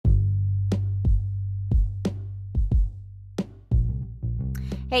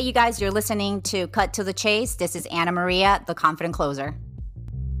Hey, you guys, you're listening to Cut to the Chase. This is Anna Maria, the Confident Closer.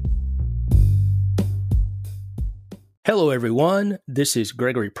 Hello, everyone. This is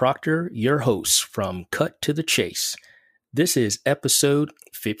Gregory Proctor, your host from Cut to the Chase. This is episode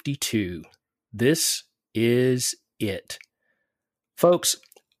 52. This is it. Folks,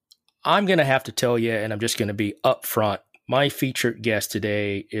 I'm going to have to tell you, and I'm just going to be upfront. My featured guest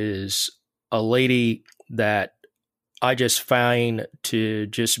today is a lady that I just find to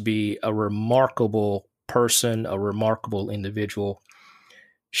just be a remarkable person, a remarkable individual.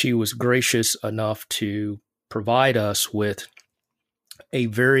 She was gracious enough to provide us with a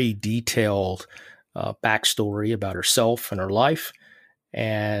very detailed backstory about herself and her life,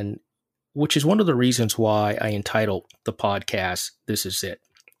 and which is one of the reasons why I entitled the podcast, This Is It.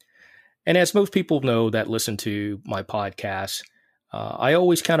 And as most people know that listen to my podcast, I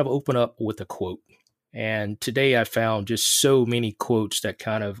always kind of open up with a quote. And today I found just so many quotes that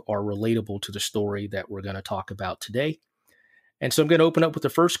kind of are relatable to the story that we're going to talk about today. And so I'm going to open up with the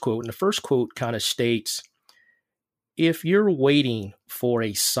first quote. And the first quote kind of states, if you're waiting for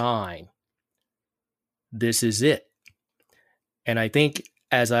a sign, this is it. And I think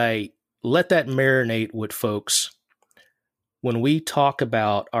as I let that marinate with folks, when we talk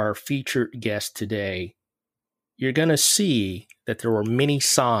about our featured guest today, you're going to see that there were many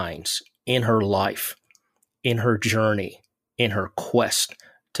signs in her life, in her journey, in her quest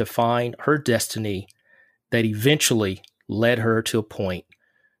to find her destiny that eventually led her to a point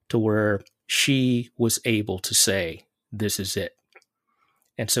to where she was able to say, this is it.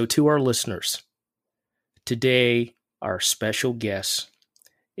 And so to our listeners, today, our special guest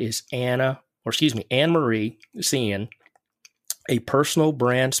is Anne-Marie Cian, a personal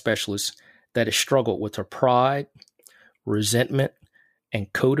brand specialist that has struggled with her pride, resentment,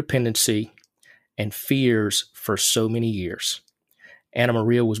 and codependency and fears for so many years. Anna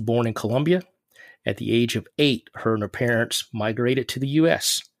Maria was born in Colombia. At the age of 8, her and her parents migrated to the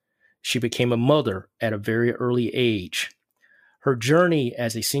U.S. She became a mother at a very early age. Her journey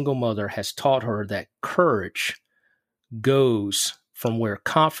as a single mother has taught her that courage goes from where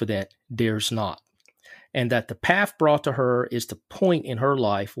confidence dares not, and that the path brought to her is the point in her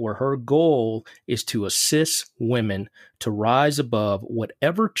life where her goal is to assist women to rise above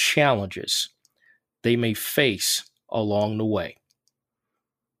whatever challenges they may face along the way.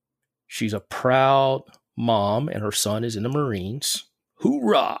 She's a proud mom, and her son is in the Marines.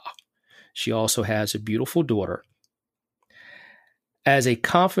 Hoorah! She also has a beautiful daughter. As a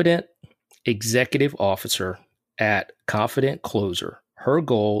confident executive officer at Confident Closer, her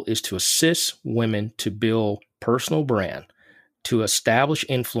goal is to assist women to build personal brand, to establish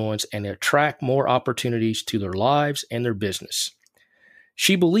influence, and attract more opportunities to their lives and their business.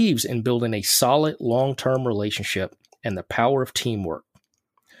 She believes in building a solid long-term relationship and the power of teamwork.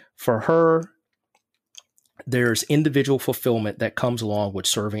 For her, there's individual fulfillment that comes along with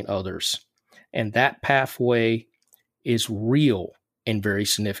serving others, and that pathway is real and very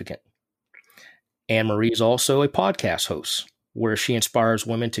significant. Anne-Marie is also a podcast host where she inspires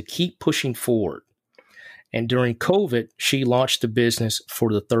women to keep pushing forward. And during COVID, she launched the business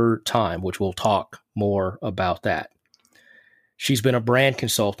for the third time, which we'll talk more about that. She's been a brand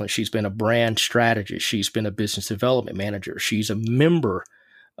consultant. She's been a brand strategist. She's been a business development manager. She's a member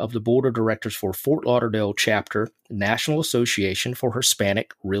of the board of directors for Fort Lauderdale Chapter, National Association for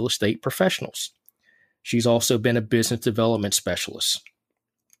Hispanic Real Estate Professionals. She's also been a business development specialist.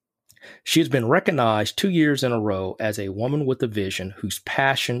 She has been recognized 2 years in a row as a woman with a vision whose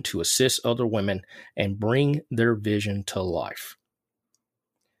passion to assist other women and bring their vision to life.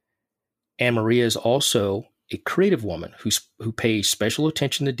 Anne-Marie is also a creative woman who pays special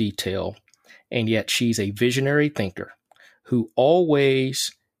attention to detail, and yet she's a visionary thinker who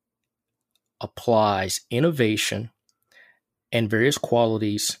always applies innovation and various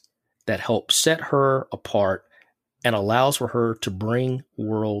qualities that help set her apart and allows for her to bring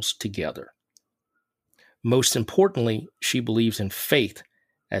worlds together. Most importantly, she believes in faith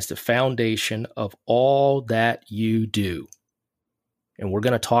as the foundation of all that you do. And we're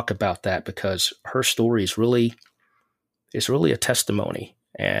going to talk about that because her story is really a testimony,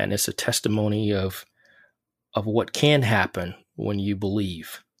 and it's a testimony of what can happen when you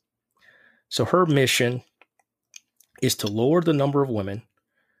believe. So her mission is to lower the number of women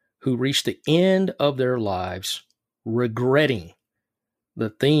who reach the end of their lives regretting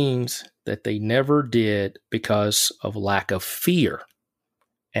the things that they never did because of lack of fear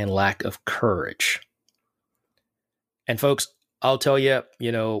and lack of courage. And folks, I'll tell you,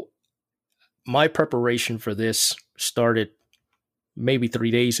 my preparation for this started maybe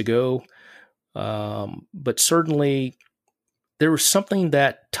 3 days ago, but certainly there was something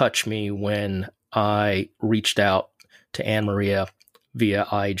that touched me when I reached out to Anne Maria via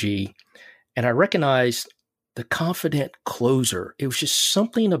IG, and I recognized the confident closer. It was just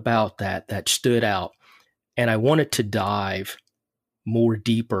something about that stood out, and I wanted to dive more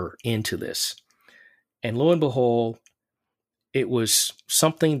deeper into this. And lo and behold, it was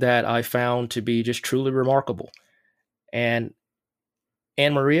something that I found to be just truly remarkable. And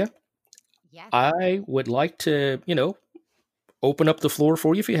Anne Maria, Yes. I would like to, open up the floor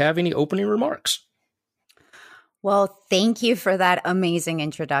for you if you have any opening remarks. Well, thank you for that amazing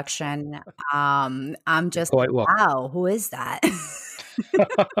introduction. I'm just Quite welcome. wow, who is that?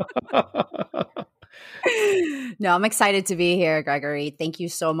 No, I'm excited to be here, Gregory. Thank you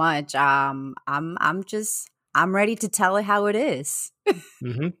so much. I'm ready to tell it how it is.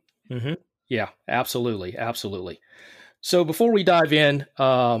 Mm-hmm. Mm-hmm. Yeah, absolutely. Absolutely. So before we dive in,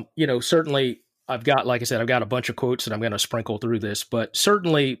 certainly like I said, I've got a bunch of quotes that I'm going to sprinkle through this, but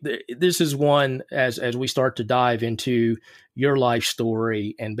certainly this is one as we start to dive into your life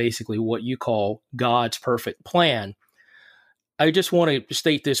story and basically what you call God's perfect plan. I just want to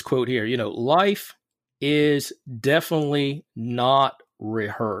state this quote here. Life is definitely not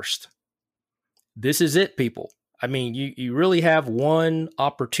rehearsed. This is it, people. I mean, you really have one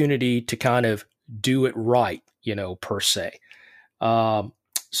opportunity to kind of do it right, per se.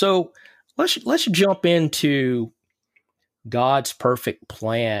 So let's jump into God's perfect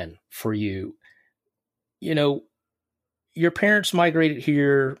plan for you. Your parents migrated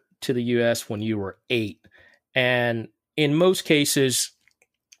here to the U.S. when you were 8, and in most cases,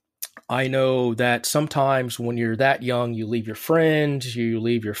 I know that sometimes when you're that young, you leave your friends, you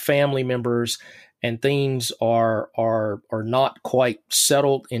leave your family members, and things are not quite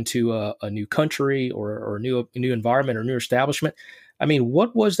settled into a new country or a new environment or new establishment. I mean,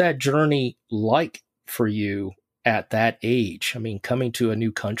 what was that journey like for you at that age? I mean, coming to a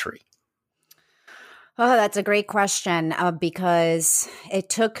new country. Oh, that's a great question because it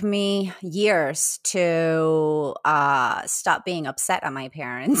took me years to stop being upset at my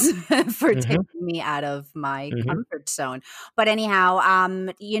parents for Mm-hmm. taking me out of my Mm-hmm. comfort zone. But anyhow,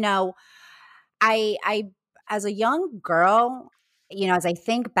 I as a young girl, as I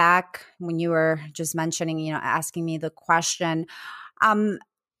think back when you were just mentioning, asking me the question, um,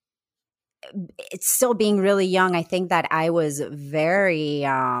 it's still being really young. I think that I was very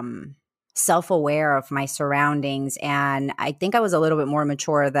self-aware of my surroundings, and I think I was a little bit more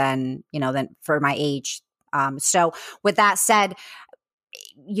mature than for my age. So with that said,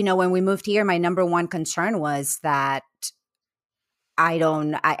 when we moved here, my number one concern was that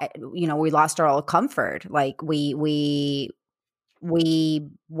we lost our old comfort. Like we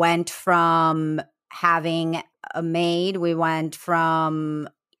went from having a maid, we went from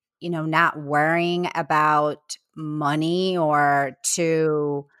not worrying about money or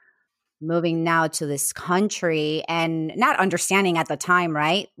to moving now to this country and not understanding at the time,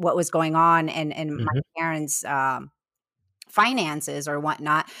 right, what was going on in my Mm-hmm. parents' finances or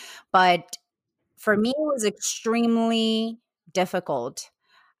whatnot. But for me, it was extremely difficult.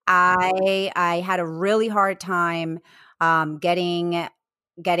 I had a really hard time getting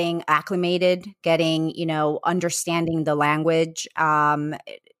acclimated, understanding the language.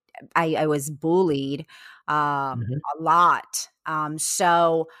 I was bullied Mm-hmm. a lot.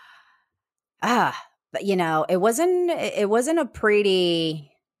 But it wasn't a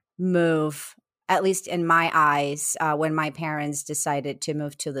pretty move, at least in my eyes, when my parents decided to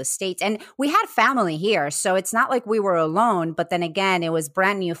move to the States. And we had family here, so it's not like we were alone. But then again, it was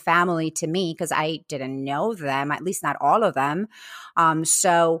brand new family to me because I didn't know them, at least not all of them.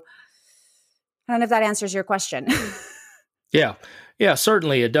 So I don't know if that answers your question. Yeah. Yeah,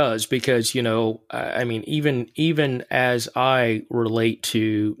 certainly it does because, I mean, even as I relate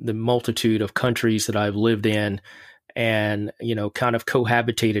to the multitude of countries that I've lived in and, kind of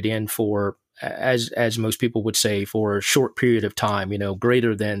cohabitated in for, as most people would say, for a short period of time,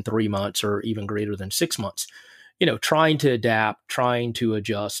 greater than 3 months or even greater than 6 months, trying to adapt, trying to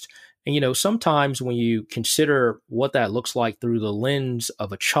adjust. And, sometimes when you consider what that looks like through the lens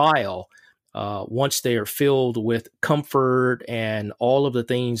of a child, once they are filled with comfort and all of the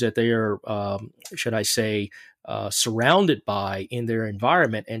things that they are, should I say, surrounded by in their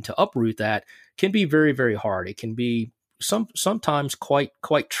environment, and to uproot that can be very, very hard. It can be sometimes quite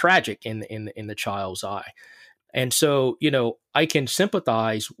tragic in the child's eye. And so, I can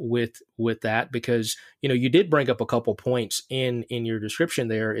sympathize with that because, you did bring up a couple points in your description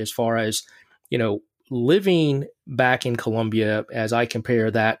there as far as, living back in Colombia, as I compare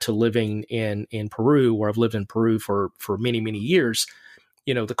that to living in Peru, where I've lived in Peru for many, many years.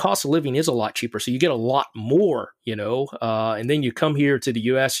 the cost of living is a lot cheaper. So you get a lot more, and then you come here to the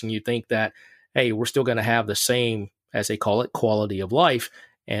US and you think that, hey, we're still going to have the same, as they call it, quality of life.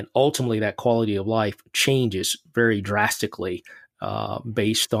 And ultimately that quality of life changes very drastically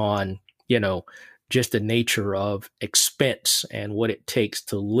based on, just the nature of expense and what it takes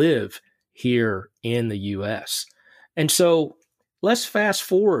to live here in the US. And so let's fast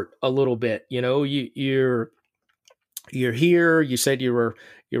forward a little bit. You're here. You said you were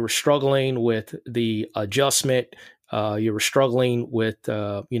struggling with the adjustment. You were struggling with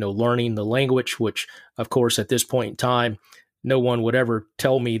learning the language, which of course at this point in time, no one would ever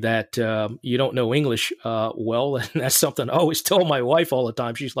tell me that you don't know English well, and that's something I always tell my wife all the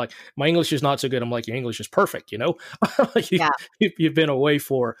time. She's like, "My English is not so good." I'm like, "Your English is perfect." Yeah. You've been away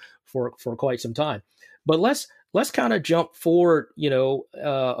for quite some time, but let's kind of jump forward,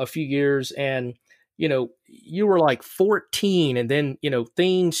 a few years, and you were like 14, and then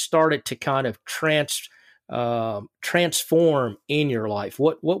things started to kind of transform in your life.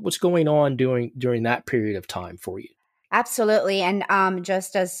 What was going on during that period of time for you? Absolutely. And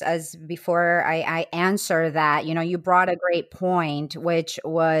just as before I answer that, you brought a great point, which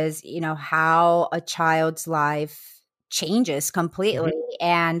was, how a child's life changes completely. Mm-hmm.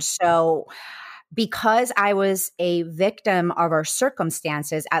 And so because I was a victim of our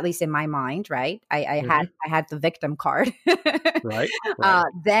circumstances, at least in my mind, right? Mm-hmm. I had the victim card. Right. Right.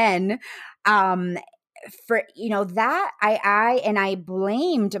 Then um for that I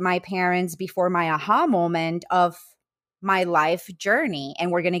blamed my parents before my aha moment of my life journey,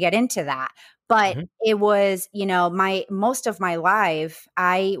 and we're going to get into that. But Mm-hmm. it was, my most of my life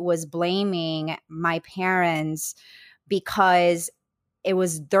I was blaming my parents because it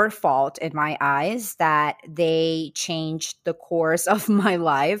was their fault in my eyes that they changed the course of my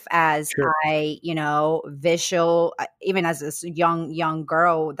life as Sure. visual, even as this young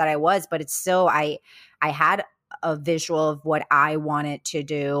girl that I was, but it's still, I had a visual of what I wanted to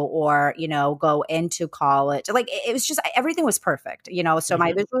do, or, go into college. Like it was just, everything was perfect, so my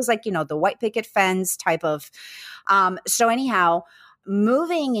Mm-hmm. visual was like, the white picket fence type of, so anyhow,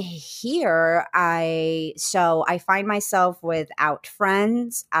 moving here, I find myself without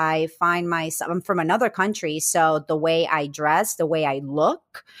friends. I'm from another country, so the way I dress, the way I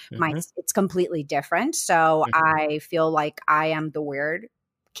look, Mm-hmm. it's completely different. So Mm-hmm. I feel like I am the weird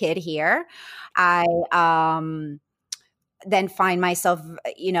kid here. I then find myself,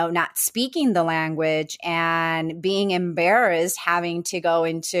 not speaking the language and being embarrassed having to go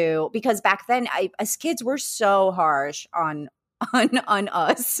into, because back then as kids, we're so harsh on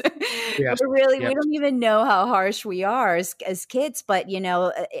us. Yes. We Yes. don't even know how harsh we are as kids, but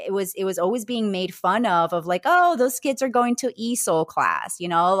it was always being made fun of like, oh, those kids are going to ESOL class,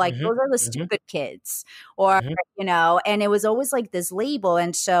 like Mm-hmm. those are the Mm-hmm. stupid kids, or Mm-hmm. and it was always like this label.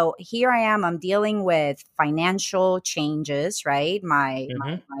 And so here I am, I'm dealing with financial changes, right?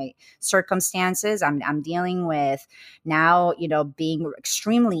 Mm-hmm. My circumstances. I'm dealing with now, being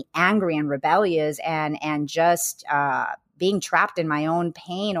extremely angry and rebellious, and just being trapped in my own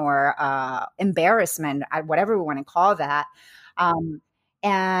pain or embarrassment, whatever we want to call that.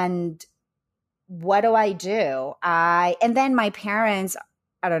 And what do I do? And then my parents,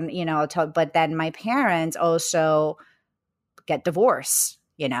 I don't, but then my parents also get divorced.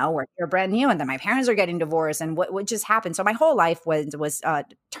 We're here brand new, and then my parents are getting divorced, and what just happened? So my whole life was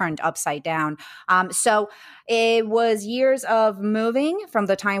turned upside down. So it was years of moving from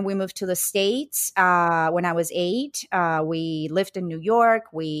the time we moved to the States. When I was 8, we lived in New York.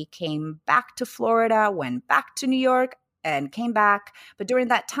 We came back to Florida, went back to New York, and came back. But during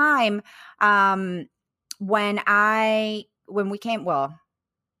that time, when we came, well,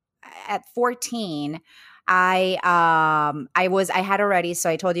 at 14, I had already, so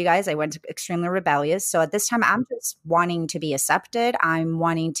I told you guys I went extremely rebellious. So at this time I'm just wanting to be accepted. I'm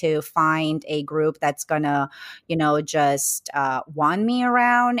wanting to find a group that's gonna, just want me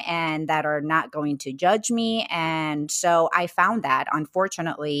around and that are not going to judge me. And so I found that,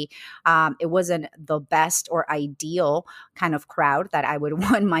 unfortunately, it wasn't the best or ideal kind of crowd that I would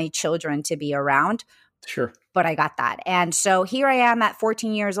want my children to be around, Sure. but I got that. And so here I am at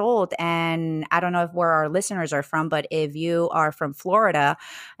 14 years old. And I don't know where our listeners are from, but if you are from Florida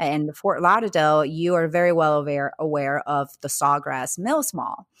and Fort Lauderdale, you are very well aware of the Sawgrass Mills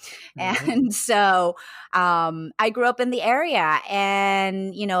Mall. Mm-hmm. And so I grew up in the area,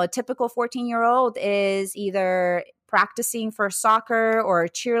 and, a typical 14-year-old is either practicing for soccer or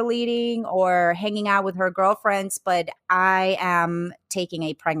cheerleading or hanging out with her girlfriends, but I am taking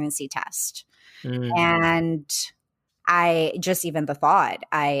a pregnancy test. Mm. And I just, even the thought,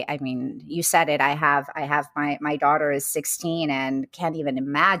 I mean, you said it. I have my daughter is 16 and can't even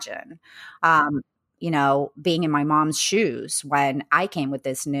imagine, um, being in my mom's shoes when I came with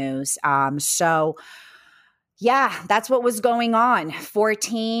this news. So yeah, that's what was going on.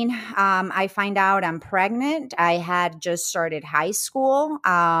 14, I find out I'm pregnant. I had just started high school.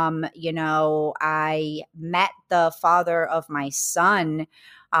 I met the father of my son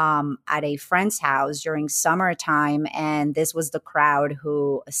at a friend's house during summertime. And this was the crowd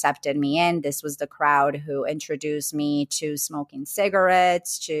who accepted me in. This was the crowd who introduced me to smoking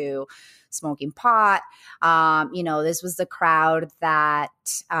cigarettes, to smoking pot. This was the crowd that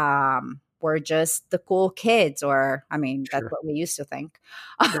were just the cool kids, or I mean, that's Sure. what we used to think.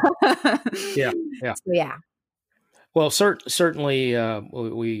 Yeah. Yeah. So yeah. Well, certainly,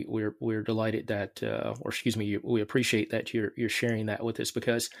 we're delighted that, or excuse me, we appreciate that you're sharing that with us,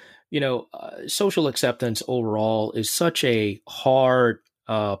 because social acceptance overall is such a hard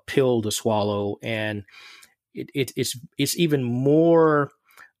pill to swallow, and it's even more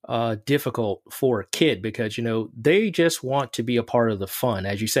difficult for a kid, because they just want to be a part of the fun,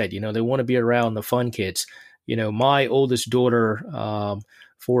 as you said. They want to be around the fun kids. My oldest daughter,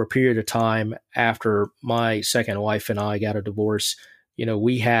 for a period of time after my second wife and I got a divorce,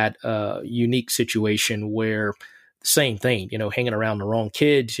 we had a unique situation where the same thing, hanging around the wrong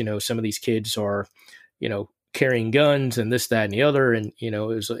kids. Some of these kids are, carrying guns and this, that, and the other. And, it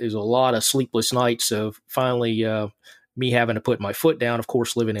was a lot of sleepless nights of finally me having to put my foot down, of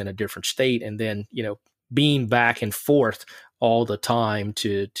course, living in a different state, and then, being back and forth all the time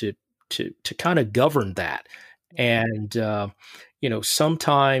to kind of govern that. And,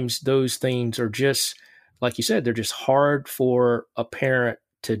 sometimes those things are just, like you said, they're just hard for a parent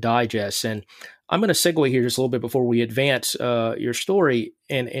to digest. And I'm going to segue here just a little bit before we advance your story,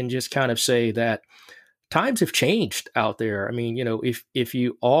 and just kind of say that times have changed out there. I mean, if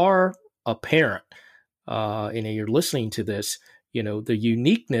you are a parent, and you're listening to this, the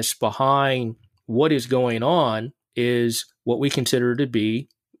uniqueness behind what is going on is what we consider to be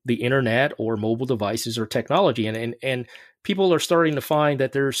the internet or mobile devices or technology. And people are starting to find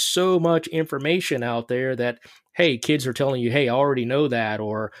that there's so much information out there that, hey, kids are telling you, hey, I already know that,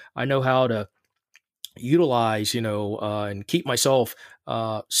 or I know how to utilize, and keep myself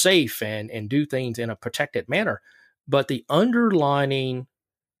safe and do things in a protected manner. But the underlining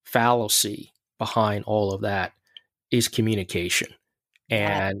fallacy behind all of that is communication.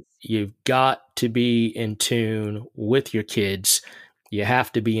 Yeah. And you've got to be in tune with your kids. You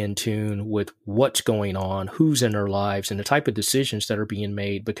have to be in tune with what's going on, who's in their lives, and the type of decisions that are being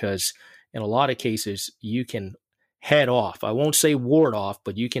made, because in a lot of cases, you can head off. I won't say ward off,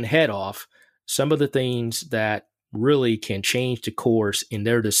 but you can head off some of the things that really can change the course in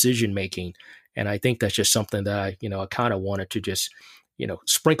their decision making. And I think that's just something that I kind of wanted to just,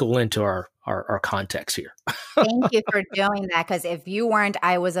 sprinkle into our context here. Thank you for doing that, because if you weren't,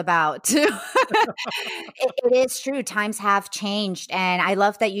 I was about to. It is true. Times have changed. And I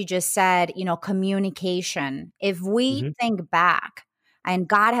love that you just said, communication. If we Mhm. think back, and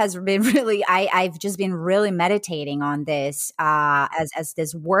God has been really, I've just been really meditating on this as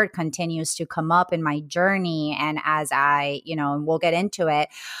this word continues to come up in my journey. And as and we'll get into it.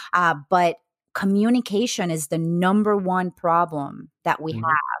 But communication is the number one problem that we Mhm.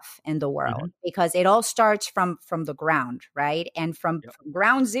 have in the world, Mhm. because it all starts from the ground, right? And from, Yep. from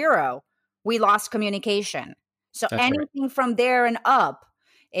ground zero, we lost communication. So That's right. anything from there and up,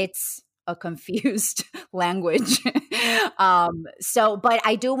 it's a confused language. But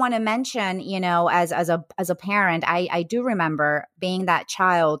I do want to mention, as a parent, I do remember being that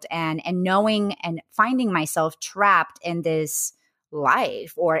child, and knowing and finding myself trapped in this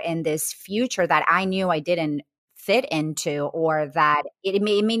life, or in this future that I knew I didn't fit into, or that it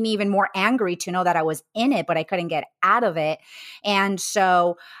made me even more angry to know that I was in it, but I couldn't get out of it. And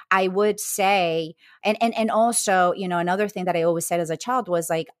so I would say, and also, another thing that I always said as a child was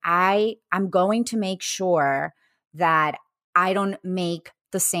like, I'm going to make sure that I don't make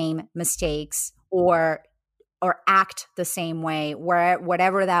the same mistakes, or act the same way, where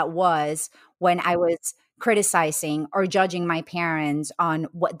whatever that was, when I was criticizing or judging my parents on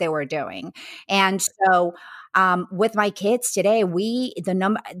what they were doing. And so with my kids today,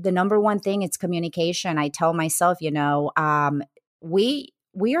 the number one thing is communication. I tell myself,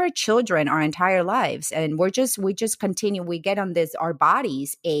 we are children our entire lives, and we just continue. We get on this, our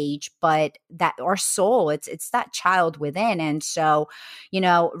bodies age, but that our soul, it's that child within. And so,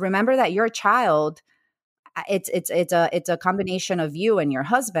 remember that your child, it's a combination of you and your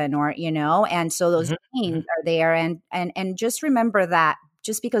husband, or and so those Mhm. genes Mhm. are there. And just remember that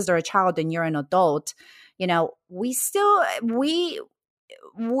just because they're a child and you're an adult,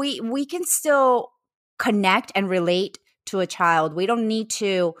 we can still connect and relate to a child. We don't need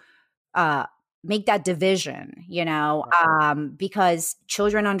to uh, make that division, because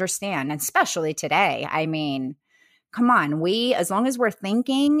children understand, and especially today. I mean, come on, as long as we're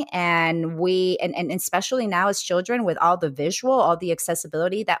thinking, and especially now as children, with all the visual, all the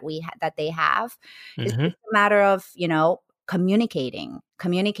accessibility that they have, it's Mm-hmm. just a matter of, communicating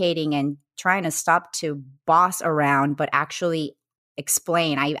and trying to stop to boss around, but actually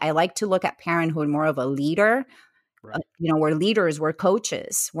explain. I like to look at parenthood more of a leader. Right. We're leaders, we're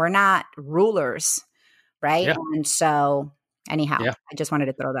coaches, we're not rulers, right? Yeah. And so, anyhow, Yeah. I just wanted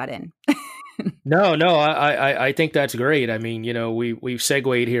to throw that in. No, no, I think that's great. I mean, we've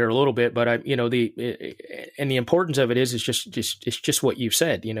segued here a little bit, but and the importance of it is just what you've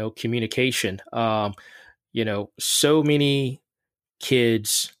said. Communication. So many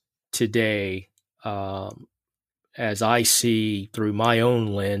kids today, as I see through my own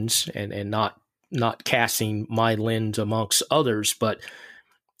lens, and not casting my lens amongst others, but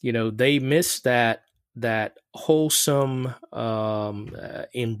they miss that wholesome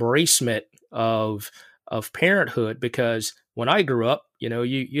embracement of parenthood. Because when I grew up,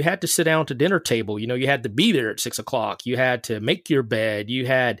 you had to sit down to dinner table. You had to be there at 6 o'clock. You had to make your bed. You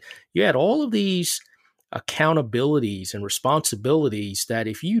had all of these accountabilities and responsibilities that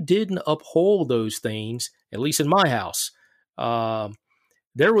if you didn't uphold those things, at least in my house, um,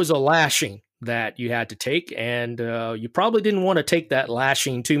 there was a lashing that you had to take, and you probably didn't want to take that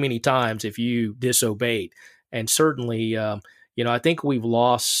lashing too many times if you disobeyed. And certainly, I think we've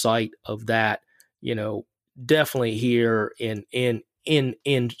lost sight of that. Definitely here in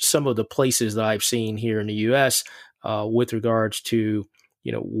some of the places that I've seen here in the U.S. With regards to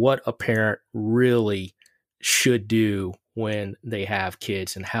what a parent really should do when they have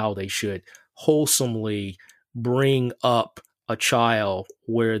kids, and how they should wholesomely bring up a child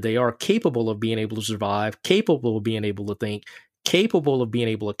where they are capable of being able to survive, capable of being able to think, capable of being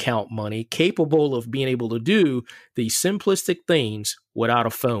able to count money, capable of being able to do these simplistic things without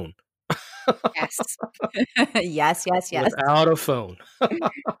a phone. Yes. Yes, yes, yes. Without a phone.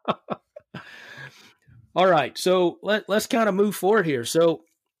 All right. So let's kind of move forward here. So,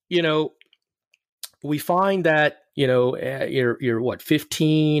 you know, we find that, you're what,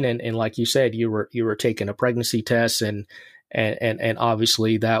 15, and like you said, you were taking a pregnancy test, and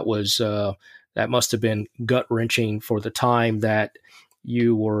obviously that was that must have been gut wrenching for the time that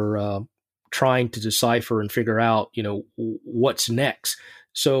you were trying to decipher and figure out, what's next.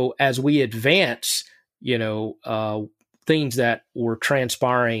 So as we advance, things that were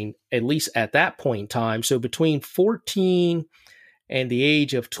transpiring, at least at that point in time. So between 14 and the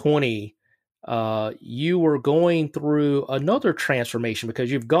age of 20, you were going through another transformation,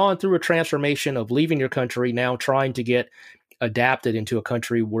 because you've gone through a transformation of leaving your country, now trying to get adapted into a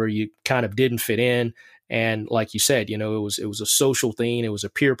country where you kind of didn't fit in. And like you said, it was a social thing, it was a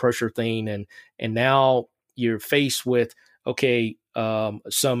peer pressure thing, and now you're faced with, okay,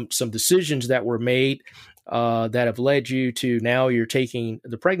 some decisions that were made that have led you to now you're taking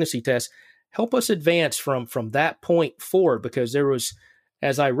the pregnancy test. Help us advance from that point forward, because there was,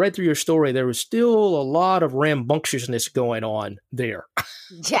 as I read through your story, there was still a lot of rambunctiousness going on there.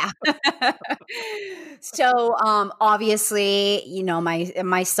 Yeah. So, obviously,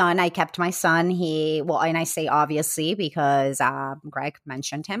 my son, I kept my son. And I say obviously because Greg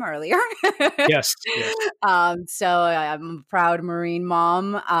mentioned him earlier. Yes, yes. So I'm a proud Marine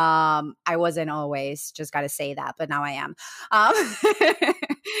mom. I wasn't always, just got to say that, but now I am.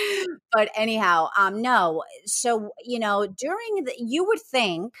 But anyhow, no. So, you would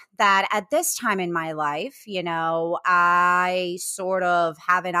think that at this time in my life, I sort of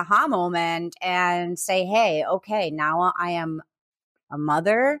have an aha moment and say, hey, okay, now I am a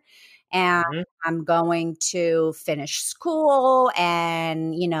mother, and Mhm, I'm going to finish school,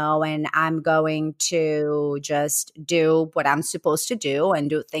 and I'm going to just do what I'm supposed to do and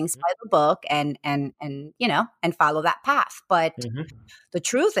do things mhm, by the book, and follow that path. But mhm. the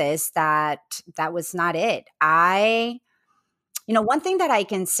truth is that that was not it. One thing that I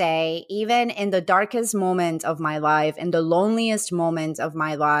can say, even in the darkest moment of my life, in the loneliest moment of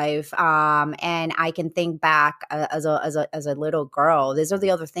my life, and I can think back as a little girl, these are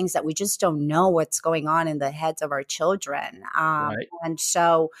the other things that we just don't know what's going on in the heads of our children. Right. And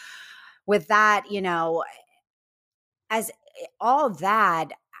so, with that, as all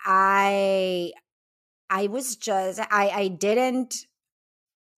that, I I was just I didn't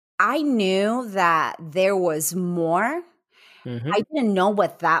I knew that there was more, Mm-hmm. I didn't know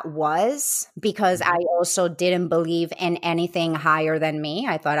what that was because Mm-hmm. I also didn't believe in anything higher than me.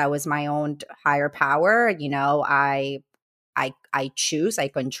 I thought I was my own higher power. I choose, I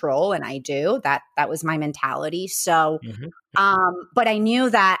control, and I do. That was my mentality. So, Mm-hmm. but I knew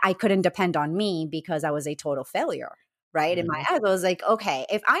that I couldn't depend on me because I was a total failure. Right. In my Mm-hmm. head, I was like, okay,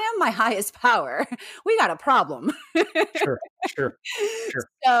 if I am my highest power, we got a problem. Sure. Sure. Sure.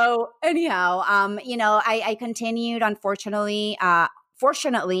 So anyhow, I continued, unfortunately,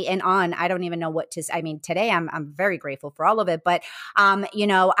 fortunately and on, I don't even know what to, I mean, today I'm very grateful for all of it, but,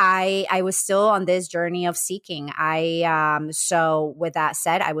 I was still on this journey of seeking. So with that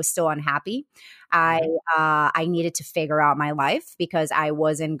said, I was still unhappy. I, Mm-hmm. I needed to figure out my life because I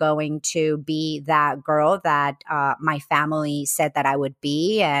wasn't going to be that girl that, my family said that I would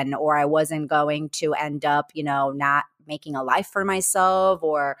be, or I wasn't going to end up, not making a life for myself,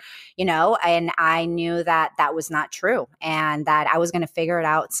 and I knew that that was not true and that I was going to figure it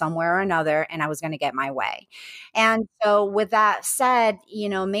out somewhere or another and I was going to get my way. And so with that said,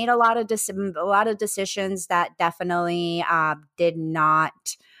 made a lot of decisions that definitely did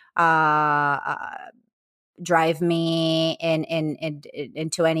not drive me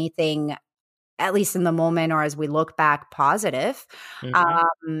into anything, at least in the moment or as we look back, positive.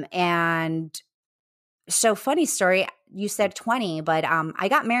 Mm-hmm. And so funny story, you said 20, but, I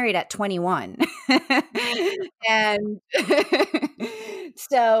got married at 21. And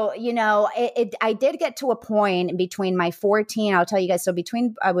so, I did get to a point between my 14, I'll tell you guys, so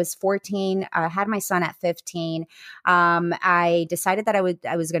between I was 14, I had my son at 15, I decided that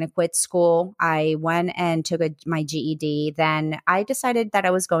I was gonna quit school. I went and took my GED, then I decided that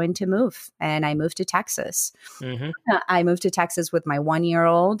I was going to move, and I moved to Texas. Mm-hmm. I moved to Texas with my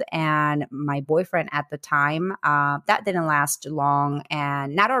 1-year-old and my boyfriend at the time. That didn't last long,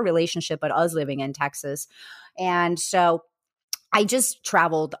 and not our relationship, but us living in Texas. And so I just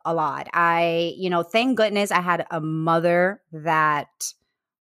traveled a lot. Thank goodness I had a mother that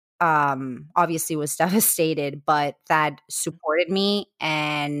obviously was devastated, but that supported me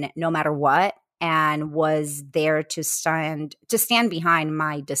and no matter what, and was there to stand behind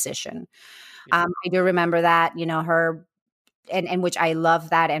my decision. Yeah. I do remember that, her, and which I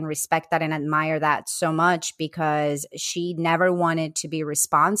love that and respect that and admire that so much because she never wanted to be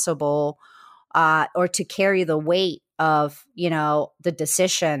responsible, or to carry the weight of, the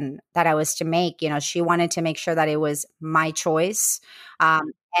decision that I was to make. She wanted to make sure that it was my choice.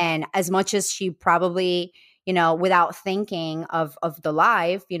 And as much as she probably, without thinking of the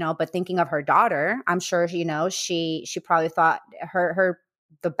life, but thinking of her daughter, I'm sure, she probably thought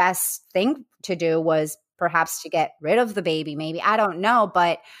the best thing to do was perhaps to get rid of the baby, maybe. I don't know,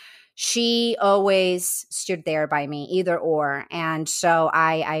 but she always stood there by me, either or. And so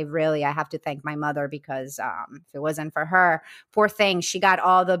I have to thank my mother because, if it wasn't for her, poor thing, she got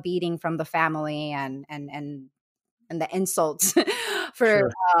all the beating from the family and the insults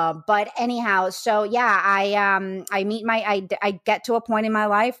for, Sure. but anyhow, so yeah, I get to a point in my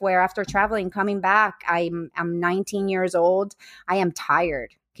life where after traveling, coming back, I'm 19 years old. I am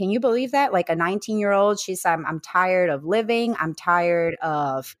tired. Can you believe that? Like a 19-year-old, she's, I'm tired of living. I'm tired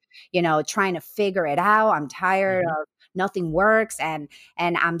of, trying to figure it out. I'm tired Mm-hmm. of nothing works. And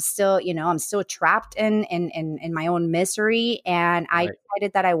I'm still, I'm still trapped in my own misery. And I Right.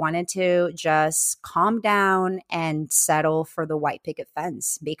 decided that I wanted to just calm down and settle for the white picket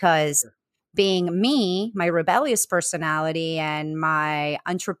fence because Sure. being me, my rebellious personality and my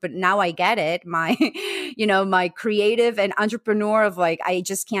entrepreneur, now I get it, my, my creative and entrepreneur of like, I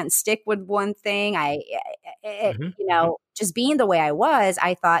just can't stick with one thing. Mm-hmm. Mm-hmm. Just being the way I was,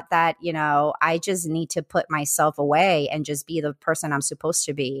 I thought that, I just need to put myself away and just be the person I'm supposed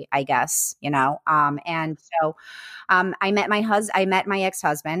to be, I guess, and so, I met my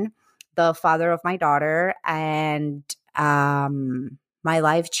ex-husband, the father of my daughter, and, my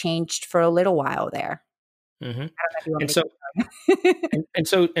life changed for a little while there. Mm-hmm. I don't know if you want And me so to keep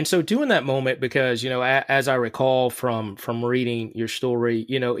going. and so doing that moment, because as I recall from reading your story,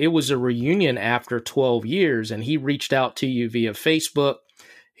 it was a reunion after 12 years, and he reached out to you via Facebook.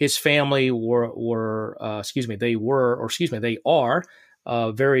 His family they are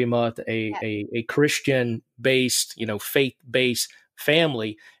very much a Christian based, faith based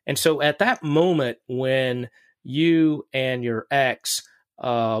family. And so at that moment when you and your ex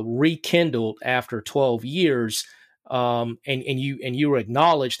rekindled after 12 years, and you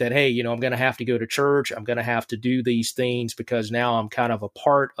acknowledge that, hey, I'm going to have to go to church, I'm going to have to do these things because now I'm kind of a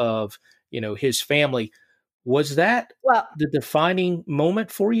part of his family. Was that Well, the defining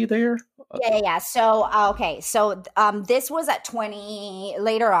moment for you there? yeah. So, okay. So, this was at 20,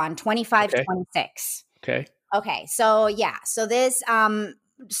 later on, 25, Okay. 26. Okay. Okay. So yeah. So this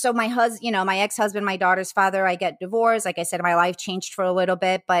so my husband, my ex-husband, my daughter's father, I get divorced. Like I said, my life changed for a little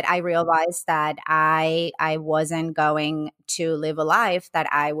bit, but I realized that I wasn't going to live a life that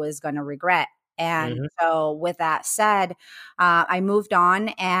I was going to regret. And Mhm. so with that said, I moved on,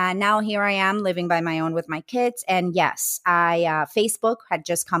 and now here I am living by my own with my kids. And yes, I Facebook had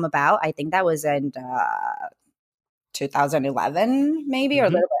just come about. I think that was in 2011, maybe, or a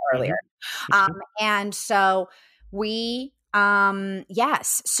Mhm. little bit earlier. Mhm. Um, Mhm. and so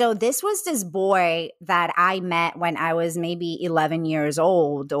yes. So this was this boy that I met when I was maybe 11 years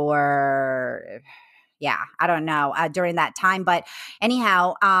old, or yeah, I don't know, during that time. But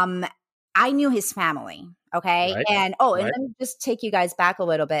anyhow, I knew his family. Okay. Right. And Right. let me just take you guys back a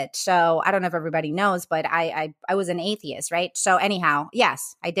little bit. So I don't know if everybody knows, but I was an atheist, right? So anyhow,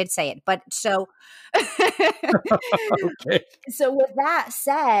 yes, I did say it. But so Okay. so with that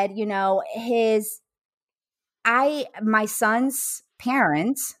said, my son's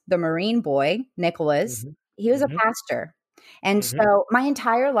parents, the Marine boy, Nicholas, Mhm. he was a Mhm. pastor. And Mhm. so my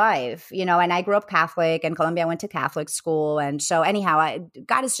entire life, and I grew up Catholic. In Colombia, I went to Catholic school. And so anyhow,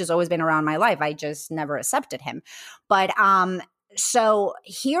 God has just always been around my life. I just never accepted him. But so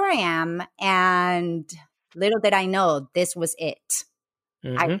here I am, and little did I know this was it.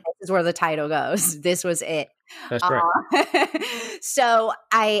 Mhm. This is where the title goes. This was it. That's right. Uh, so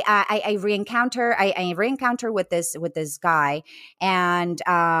I re-encounter with this guy, and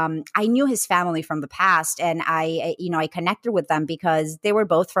I knew his family from the past, and I connected with them because they were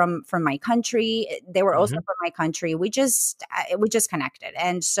both from my country. They were also Mhm. from my country. We just connected,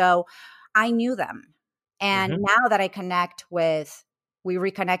 and so I knew them. And Mhm. now that we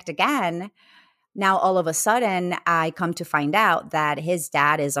reconnect again. Now, all of a sudden, I come to find out that his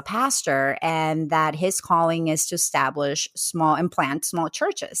dad is a pastor and that his calling is to establish small and plant small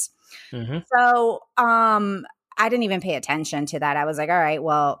churches. Mhm. So, I didn't even pay attention to that. I was like, all right,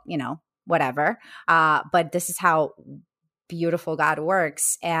 well, whatever. But this is how beautiful God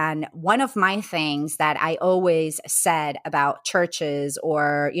works. And one of my things that I always said about churches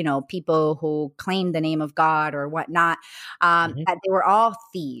or, people who claim the name of God or whatnot, Mhm. that they were all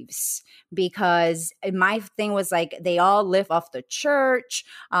thieves, because my thing was like, they all live off the church.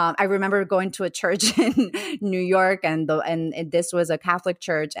 I remember going to a church in New York, and this was a Catholic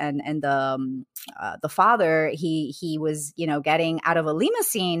church, and the father, he was getting out of a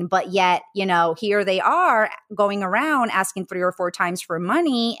limousine, but yet here they are going around asking 3 or 4 times for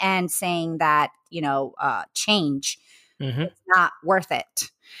money and saying that change Mhm. is not worth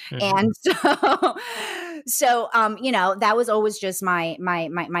it. Mhm. And that was always just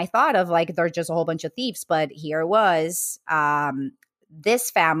my thought of like, they're just a whole bunch of thieves. But here it was,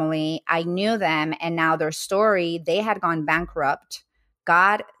 this family, I knew them, and now their story, they had gone bankrupt.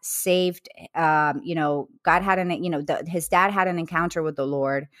 God saved, God had his dad had an encounter with the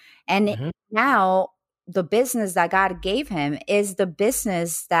Lord. And Mhm. now the business that God gave him is the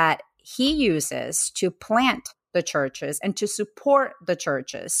business that he uses to plant the churches and to support the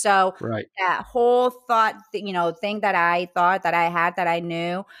churches. So Right. that whole thing that I thought that I had, that I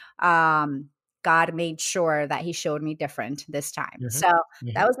knew, God made sure that he showed me different this time. Mhm. So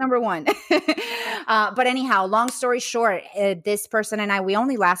that Mhm. was number one. But anyhow, long story short, this person and I, we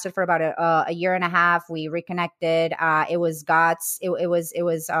only lasted for about a year and a half. We reconnected. It was God's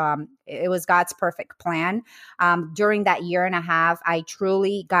perfect plan. During that year and a half, I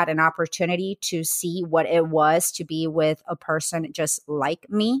truly got an opportunity to see what it was to be with a person just like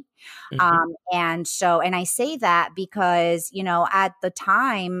me. Mhm. And I say that because, at the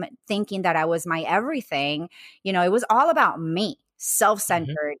time, thinking that I was my everything, it was all about me. Mhm.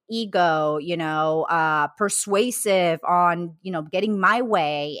 Self-centered, ego, persuasive on, getting my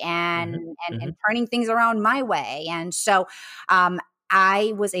way, and, Mhm. and Mhm. turning things around my way. And so, um,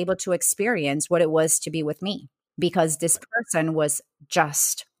 I was able to experience what it was to be with me, because this person was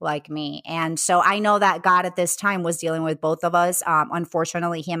just like me. And so I know that God at this time was dealing with both of us.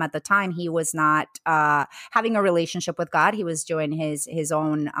 Unfortunately, him at the time, he was not having a relationship with God. He was doing his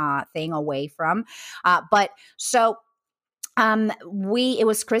own thing away from. But so it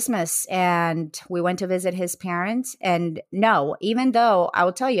was Christmas, and we went to visit his parents. And no, even though I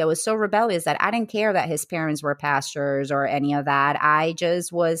will tell you, I was so rebellious that I didn't care that his parents were pastors or any of that. I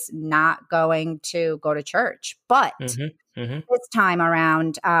just was not going to go to church. But Mhm. Mhm. this time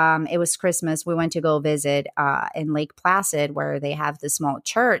around, it was Christmas. We went to go visit in Lake Placid, where they have the small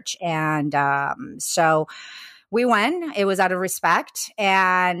church. And so we went. It was out of respect.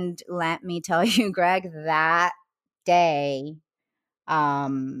 And let me tell you, Greg, day,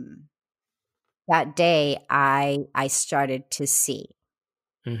 um, that day I started to see.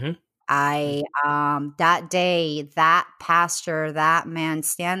 Mhm. That day, that pastor, that man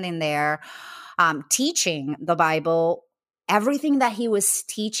standing there, teaching the Bible, everything that he was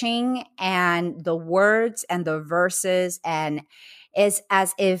teaching and the words and the verses, and is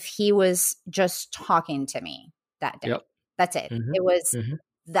as if he was just talking to me that day. Yep. That's it. Hmm. It was Hmm.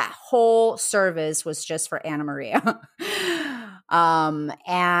 that whole service was just for Anna Maria.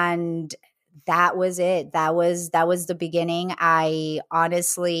 And that was it. That was the beginning. I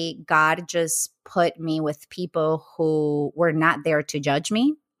honestly, God just put me with people who were not there to judge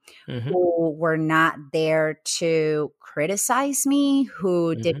me, Hmm. who were not there to criticize me,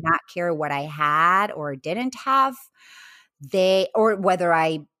 who did Hmm. not care what I had or didn't have. They, or whether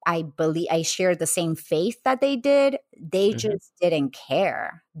I believe I shared the same faith that they did, they Hmm. just didn't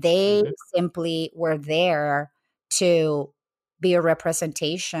care. They Hmm. simply were there to be a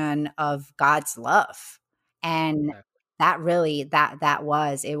representation of God's love. And that really, that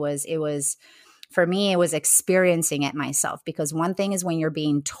was, it was for me, it was experiencing it myself, because one thing is when you're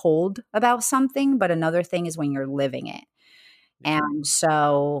being told about something, but another thing is when you're living it. Yeah. And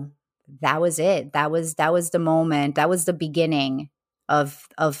so that was it. That was the moment. That was the beginning of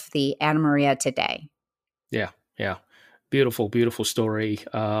the Anna Maria today. Yeah. Yeah. Beautiful, beautiful story.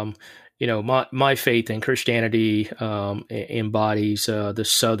 My faith in Christianity embodies the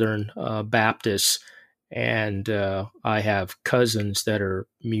Southern Baptists, and I have cousins that are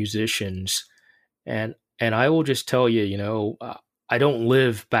musicians, and I will just tell you, I don't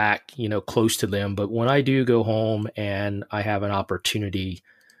live back, close to them, but when I do go home and I have an opportunity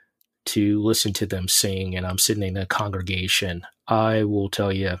to listen to them sing, and I'm sitting in a congregation, I will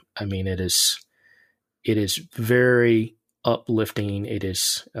tell you, I mean, it is very uplifting. It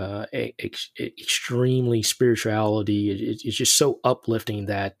is extremely spirituality. It's just so uplifting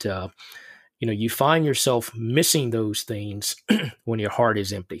that you find yourself missing those things when your heart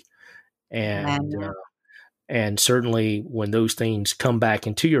is empty, and And certainly when those things come back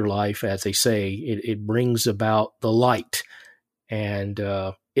into your life, as they say, it brings about the light, and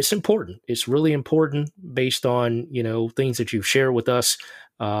it's important. It's really important based on things that you've shared with us,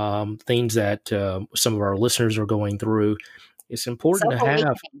 things that some of our listeners are going through. It's important to have,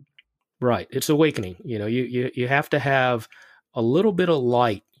 self-awakening. right. It's awakening. You have to have a little bit of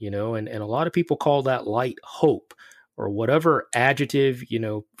light. And a lot of people call that light hope, or whatever adjective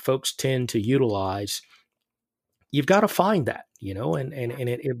folks tend to utilize. You've got to find that, and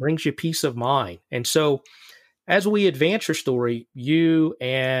it brings you peace of mind. And so as we advance your story, you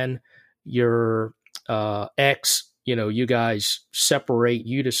and your ex, you guys separate.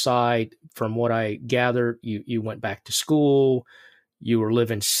 You decide, from what I gathered, you went back to school. You were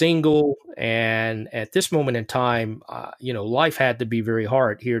living single, and at this moment in time, life had to be very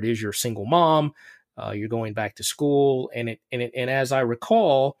hard. Here it is, you're a single mom. You're going back to school, and as I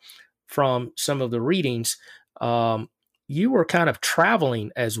recall from some of the readings, you were kind of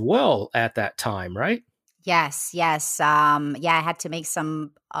traveling as well at that time, right? Yes, yes. Yeah, I had to make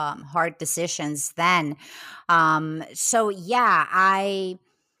some hard decisions then. So yeah,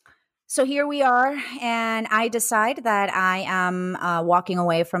 so here we are, and I decide that I am walking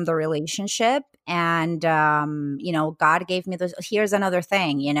away from the relationship, and God gave me this. Here's another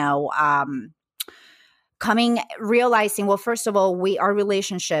thing, realizing, well, first of all, our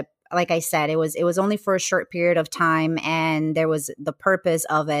relationship, like I said, it was only for a short period of time, and there was the purpose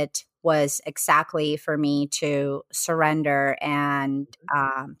of it was exactly for me to surrender and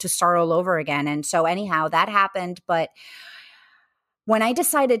to start all over again. And so anyhow, that happened. But when I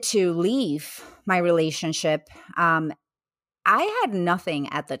decided to leave my relationship, I had nothing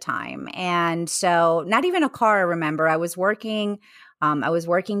at the time. And so not even a car, I remember. I was working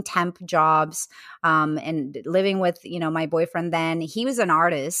temp jobs, and living with, my boyfriend then. He was an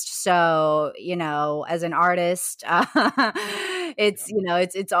artist. So, as an artist, it's,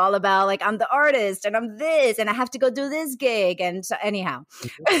 Yep. it's all about like, I'm the artist and I'm this, and I have to go do this gig. And so anyhow,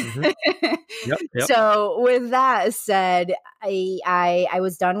 Mhm. Mhm. Yep. Yep. so with that said, I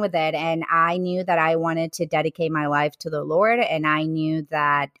was done with it, and I knew that I wanted to dedicate my life to the Lord, and I knew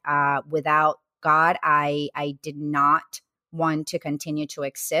that without God, I did not want to continue to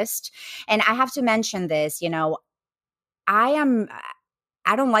exist. And I have to mention this, I am.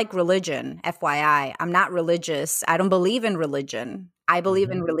 I don't like religion, FYI. I'm not religious. I don't believe in religion. I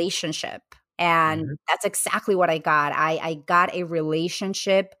believe in Mhm. relationship. And Mhm. that's exactly what I got. I got a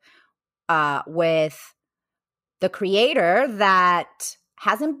relationship with the creator that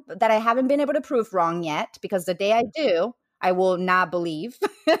I haven't been able to prove wrong yet, because the day I do, I will not believe,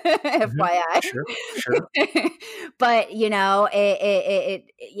 Mhm. FYI. Sure. Sure. But yeah.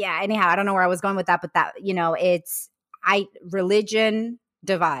 Anyhow, I don't know where I was going with that, but that it's I religion.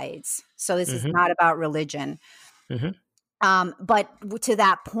 divides. So this is Mm-hmm. not about religion. Mm-hmm. But to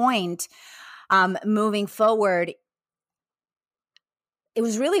that point, moving forward, it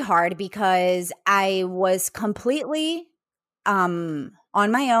was really hard because I was completely on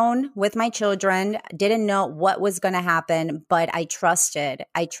my own with my children, didn't know what was going to happen, but I trusted.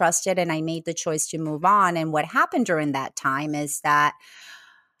 I trusted and I made the choice to move on. And what happened during that time is that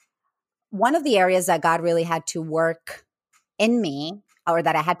one of the areas that God really had to work in me, or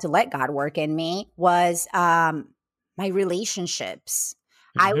that I had to let God work in me, was my relationships.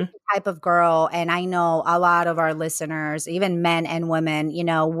 I was Mm-hmm. the type of girl, and I know a lot of our listeners, even men and women,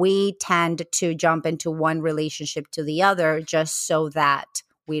 we tend to jump into one relationship to the other just so that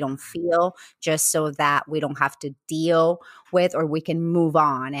we don't feel, just so that we don't have to deal with, or we can move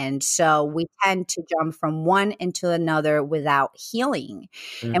on. And so we tend to jump from one into another without healing.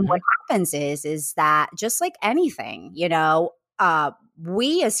 And Mm-hmm. what happens is that, just like anything,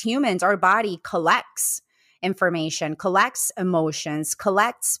 we as humans, our body collects information, collects emotions,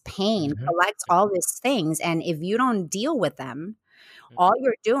 collects pain, Mm-hmm. collects all these things. And if you don't deal with them, all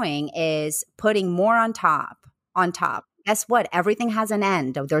you're doing is putting more on top, on top. Guess what? Everything has an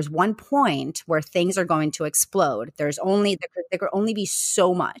end. There's one point where things are going to explode. There could only be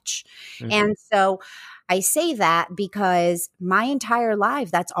so much. Mm-hmm. And so I say that because my entire life,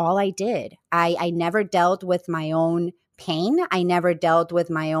 that's all I did. I never dealt with my own pain. I never dealt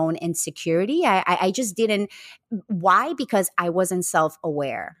with my own insecurity. I just didn't. Why? Because I wasn't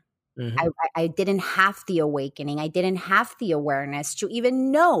self-aware. Mm-hmm. I didn't have the awakening. I didn't have the awareness to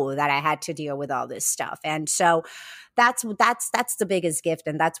even know that I had to deal with all this stuff. And so that's the biggest gift.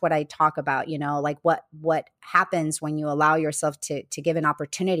 And that's what I talk about, like what happens when you allow yourself to give an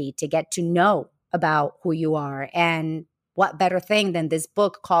opportunity to get to know about who you are. And what better thing than this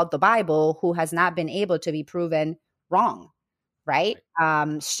book called the Bible, who has not been able to be proven wrong. Right.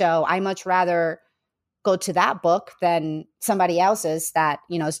 So I much rather go to that book than somebody else's that,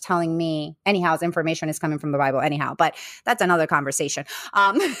 is telling me anyhow, his information is coming from the Bible anyhow, but that's another conversation.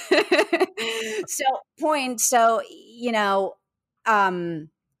 So um,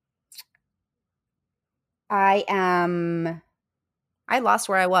 I lost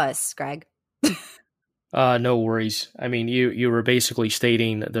where I was, Greg. No worries. I mean, you were basically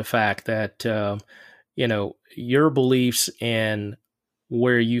stating the fact that your beliefs and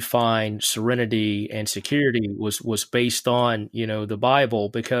where you find serenity and security was based on the Bible,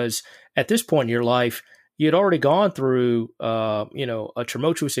 because at this point in your life you had already gone through a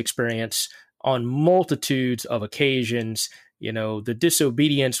tumultuous experience on multitudes of occasions. The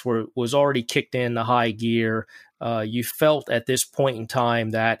disobedience was already kicked in the high gear. You felt at this point in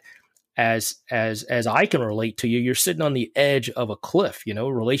time that as I can relate to you, you're sitting on the edge of a cliff.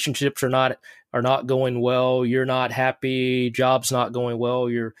 Relationships are not going well. You're not happy. Job's not going well.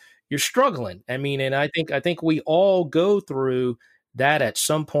 You're struggling. I mean, and I think we all go through that at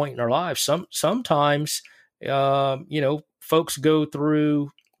some point in our lives. Sometimes, folks go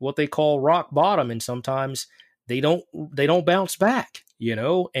through what they call rock bottom, and sometimes they don't bounce back.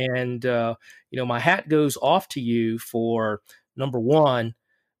 And my hat goes off to you for number one,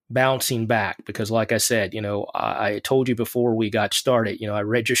 bouncing back, because like I said, I told you before we got started, I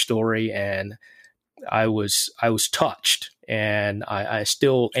read your story and I was touched, and I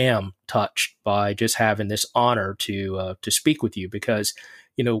still am touched by just having this honor to speak with you, because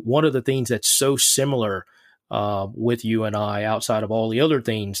one of the things that's so similar with you and I, outside of all the other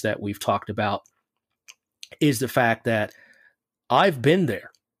things that we've talked about, is the fact that I've been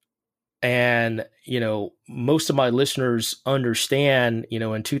there. And, most of my listeners understand,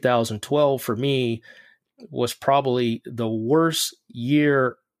 in 2012 for me was probably the worst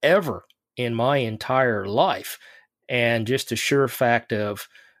year ever in my entire life. And just the sure fact of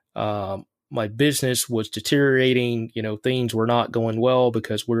my business was deteriorating, things were not going well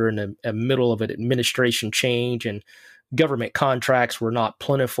because we're in the middle of an administration change, and government contracts were not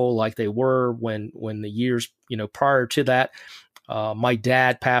plentiful like they were when the years, prior to that. My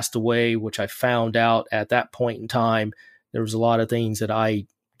dad passed away, which I found out at that point in time. There was a lot of things that I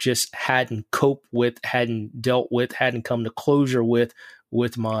just hadn't coped with, hadn't dealt with, hadn't come to closure with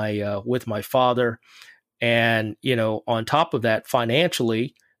my father. And, on top of that,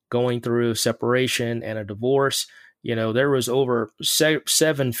 financially, going through a separation and a divorce, there was over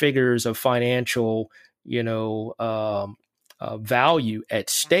seven figures of financial, value at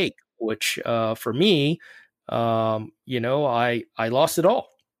stake, which for me, I lost it all.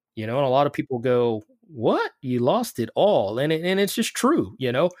 And a lot of people go, "What? You lost it all?" And it's just true.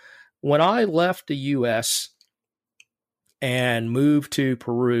 When I left the U.S. and moved to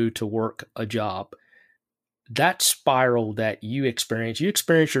Peru to work a job, that spiral that you experienced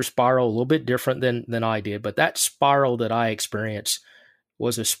your spiral a little bit different than I did, but that spiral that I experienced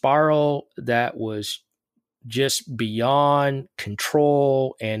was a spiral that was just beyond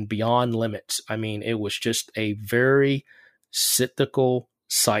control and beyond limits. I mean, it was just a very cyclical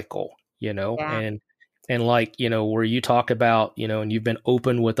cycle, Yeah. and like, where you talk about, and you've been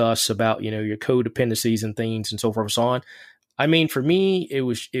open with us about, your codependencies and things and so forth and so on. I mean, for me, it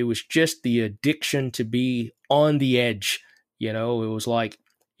was just the addiction to be on the edge. It was like,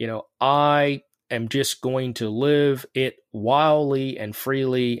 I am just going to live it wildly and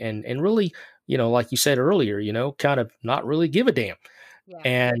freely and really, like you said earlier, kind of not really give a damn. Yeah.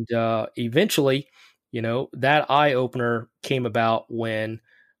 And eventually, that eye opener came about when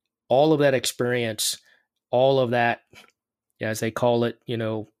all of that experience, all of that, as they call it,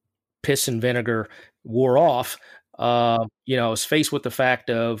 piss and vinegar wore off. I was faced with the fact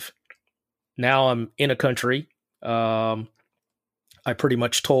of now I'm in a country. I pretty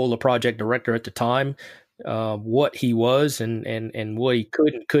much told the project director at the time what he was and what he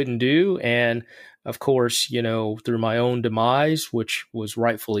could and couldn't do, and of course, through my own demise, which was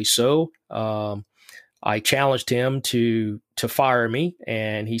rightfully so. I challenged him to fire me,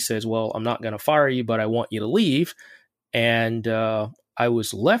 and he says, "Well, I'm not going to fire you, but I want you to leave." And I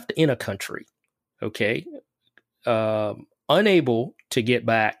was left in a country, okay, unable to get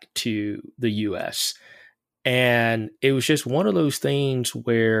back to the U.S. And it was just one of those things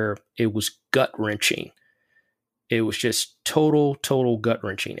where it was gut wrenching. It was just total gut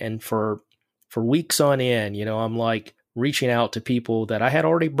wrenching. And for weeks on end, I'm like reaching out to people that I had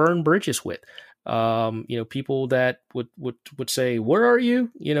already burned bridges with. People that would say, "Where are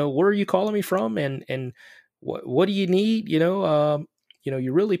you? Where are you calling me from? And what do you need? You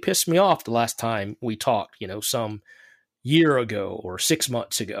really pissed me off the last time we talked. Some year ago or 6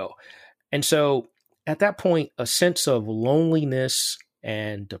 months ago." And so at that point, a sense of loneliness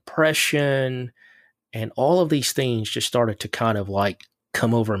and depression and all of these things just started to kind of like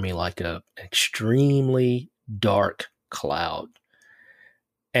come over me like a extremely dark cloud.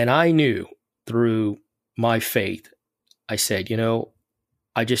 And I knew through my faith, I said,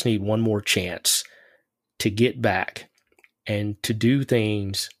 I just need one more chance to get back and to do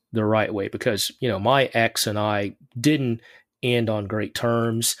things the right way, because, my ex and I didn't end on great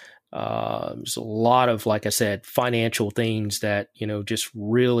terms. There's a lot of, like I said, financial things that, just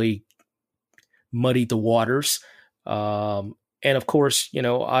really muddied the waters. And of course,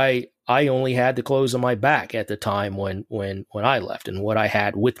 I only had the clothes on my back at the time when I left and what I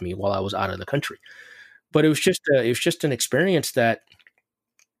had with me while I was out of the country. But it was just an experience that,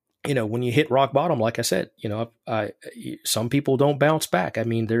 when you hit rock bottom, like I said, some people don't bounce back. I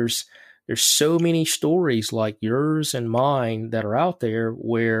mean, there's so many stories like yours and mine that are out there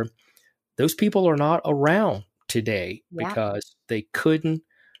where those people are not around today Yeah. because they couldn't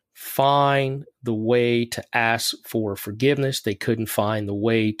find the way to ask for forgiveness. They couldn't find the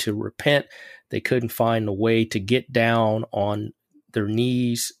way to repent. They couldn't find the way to get down on their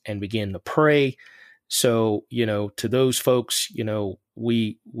knees and begin to pray. So, to those folks,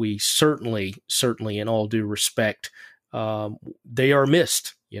 we certainly, in all due respect, they are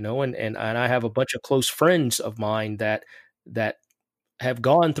missed, and I have a bunch of close friends of mine that have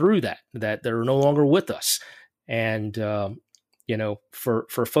gone through that they're no longer with us. And,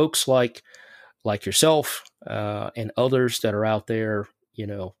 for folks like yourself, and others that are out there,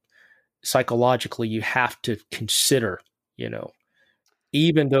 psychologically, you have to consider,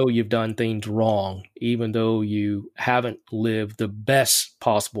 even though you've done things wrong, even though you haven't lived the best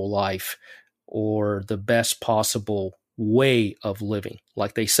possible life or the best possible way of living,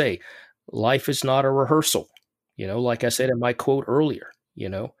 like they say, life is not a rehearsal. Like I said in my quote earlier,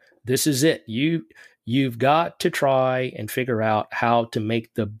 this is it. You've got to try and figure out how to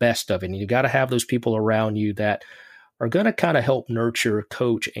make the best of it. And you got to have those people around you that are going to kind of help nurture,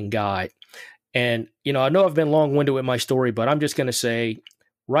 coach, and guide. And, I know I've been long-winded with my story, but I'm just going to say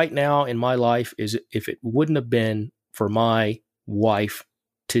right now in my life is if it wouldn't have been for my wife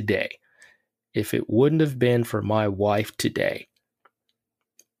today,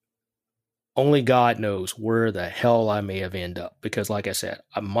 only God knows where the hell I may have ended up. Because like I said,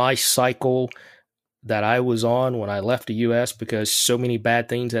 my cycle that I was on when I left the U.S., because so many bad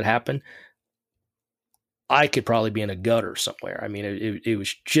things had happened, I could probably be in a gutter somewhere. I mean, it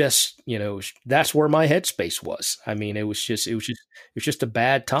was just, that's where my headspace was. I mean, it was just a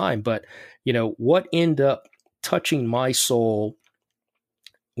bad time. But, what ended up touching my soul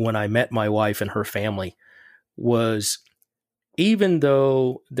when I met my wife and her family was, even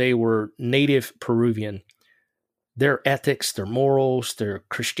though they were native Peruvian, their ethics, their morals, their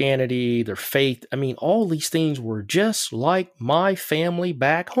Christianity, their faith. I mean, all these things were just like my family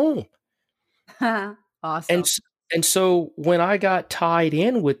back home. And Awesome. and so when I got tied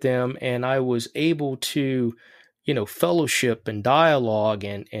in with them and I was able to, fellowship and dialogue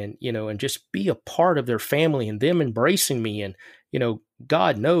and just be a part of their family and them embracing me and,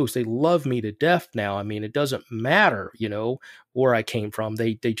 God knows they love me to death now. I mean, it doesn't matter, where I came from.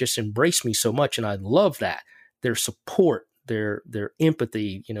 They just embrace me so much and I love that. Their support, their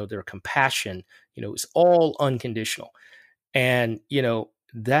empathy, their compassion, it's all unconditional. And,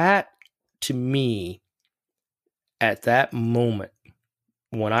 that to me at that moment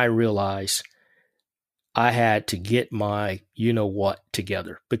when I realized I had to get my what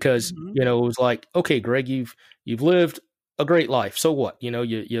together because Mhm. it was like, okay, Greg, you've lived a great life. So what?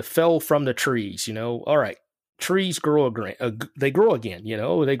 You fell from the trees. All right, trees grow again. They grow again.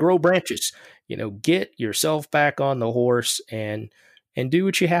 They grow branches. Get yourself back on the horse and do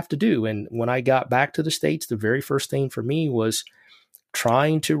what you have to do. And when I got back to the States, the very first thing for me was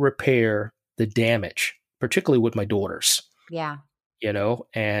trying to repair the damage, particularly with my daughters. Yeah.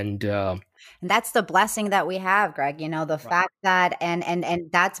 And And that's the blessing that we have, Greg, the right. fact that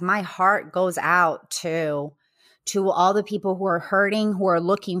and that's my heart goes out to all the people who are hurting, who are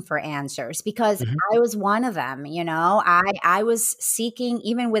looking for answers, because Mhm. I was one of them. I was seeking,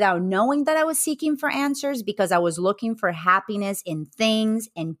 even without knowing that I was seeking for answers, because I was looking for happiness in things,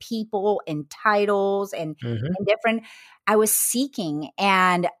 in people, in titles, and Mhm. in different. I was seeking.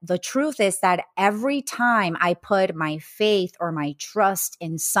 And the truth is that every time I put my faith or my trust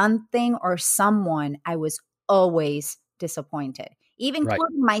in something or someone, I was always disappointed, even Right.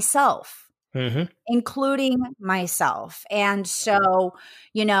 including myself, Mhm. including myself. And so,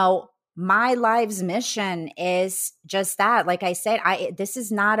 my life's mission is just that. Like I said, this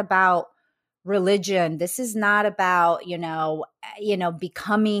is not about religion. This is not about,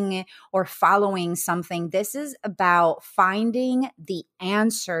 becoming or following something. This is about finding the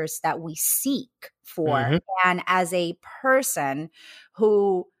answers that we seek for. Mhm. And as a person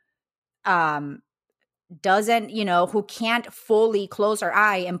who um doesn't, who can't fully close her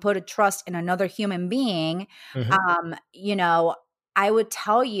eye and put a trust in another human being, Mhm. I would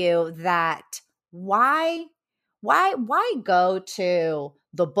tell you that why why go to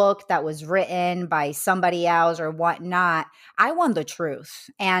the book that was written by somebody else or whatnot? I want the truth.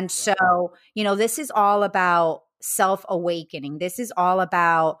 And Right. so, this is all about self awakening. This is all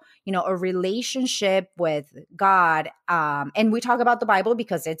about, a relationship with God. And we talk about the Bible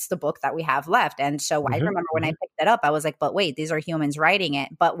because it's the book that we have left. And so I Mhm. remember when I Mhm. picked it up, I was like, but wait, these are humans writing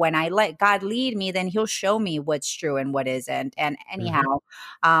it. But when I let God lead me, then he'll show me what's true and what isn't. And anyhow,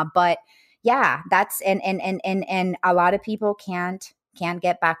 Mhm. but yeah, that's and a lot of people can't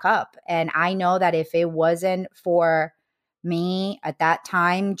get back up. And I know that if it wasn't for me at that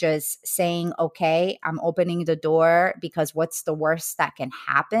time just saying, okay, I'm opening the door because what's the worst that can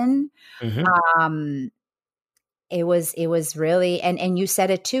happen? Mhm. Um, it was really, and you said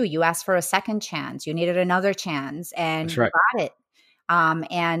it too. You asked for a second chance. You needed another chance and That's you right. got it.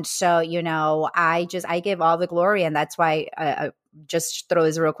 And so, I give all the glory. And that's why just throw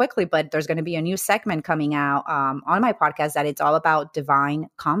this real quickly, but there's going to be a new segment coming out on my podcast that it's all about divine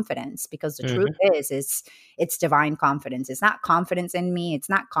confidence, because the truth Mhm. is it's divine confidence. It's not confidence in me. It's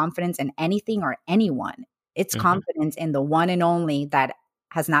not confidence in anything or anyone. It's Mhm. confidence in the one and only that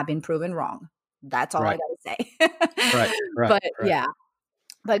has not been proven wrong. That's all I Right. got to say. Right. Right. But Right. yeah,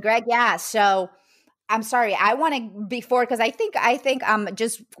 but Greg, yeah. So I'm sorry. I want to before because I think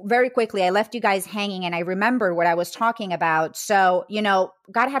just very quickly I left you guys hanging and I remembered what I was talking about. So,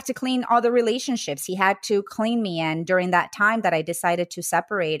 God had to clean all the relationships. He had to clean me, and during that time that I decided to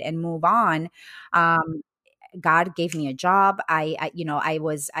separate and move on, um God gave me a job. I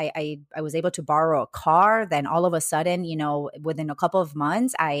was able to borrow a car. Then all of a sudden, within a couple of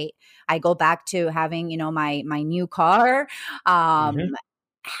months, I go back to having, my new car. Um, Mhm.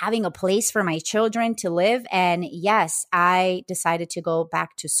 having a place for my children to live. And yes, I decided to go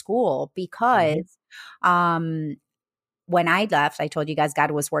back to school Mhm. because um, when I left, I told you guys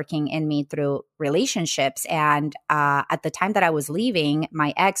God was working in me through relationships. And at the time that I was leaving,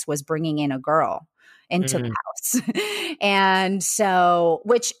 my ex was bringing in a girl into Mm. the house. And so,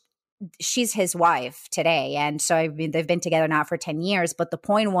 which she's his wife today. And so they've been together now for 10 years. But the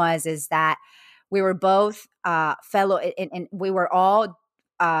point is that we were both fellow and we were all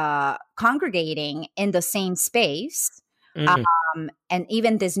congregating in the same space. Mm. And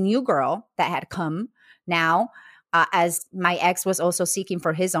even this new girl that had come now, as my ex was also seeking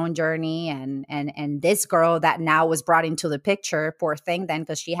for his own journey, and this girl that now was brought into the picture, poor thing, then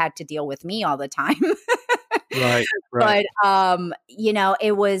because she had to deal with me all the time. Right. Right. But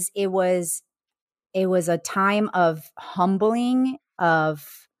it was a time of humbling,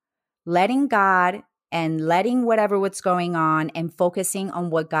 of letting God and letting whatever what's going on and focusing on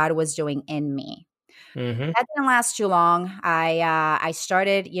what God was doing in me. Mm-hmm. That didn't last too long. I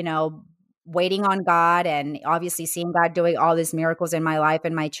started, waiting on God and obviously seeing God doing all these miracles in my life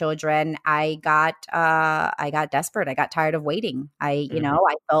and my children. I got desperate. I got tired of waiting. Mm-hmm.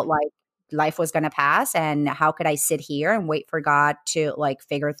 I felt like life was going to pass, and how could I sit here and wait for God to like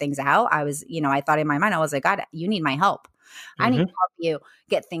figure things out? I thought in my mind, I was like, God, you need my help. I need to Mm-hmm. help you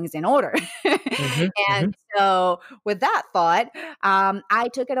get things in order. Mm-hmm. And so, with that thought, I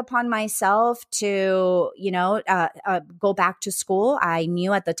took it upon myself to, go back to school. I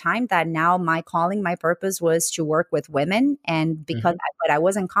knew at the time that now my calling, my purpose was to work with women. And Mm-hmm. but I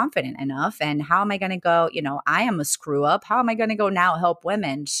wasn't confident enough. And how am I going to go? I am a screw up. How am I going to go now help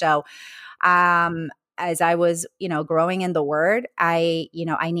women? So, um, as I was, growing in the word, I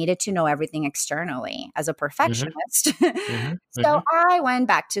needed to know everything externally as a Mm-hmm. perfectionist. Mm-hmm. So Mm-hmm. I went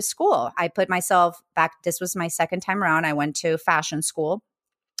back to school. I put myself back. This was my second time around. I went to fashion school,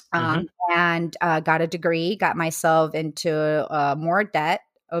 Mm-hmm. and got a degree, got myself into more debt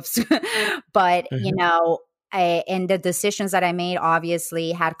of, but Mm-hmm. and the decisions that I made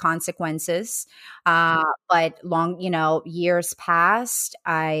obviously had consequences. But years passed.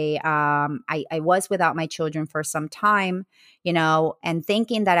 I was without my children for some time, and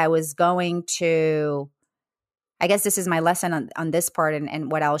thinking that I was going to. I guess this is my lesson on this part,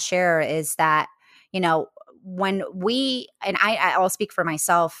 and what I'll share is that, you know, when we, and I'll speak for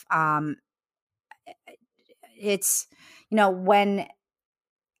myself, it's, when,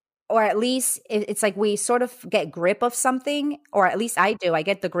 or at least it's like we sort of get grip of something, or at least I do. I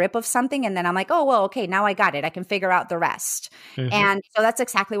get the grip of something, and then I'm like, oh, well, okay, now I got it. I can figure out the rest. Mm-hmm. And so that's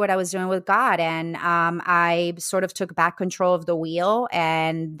exactly what I was doing with God. And I sort of took back control of the wheel,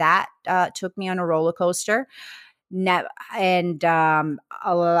 and that took me on a roller coaster. And a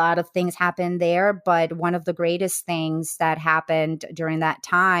lot of things happened there, but one of the greatest things that happened during that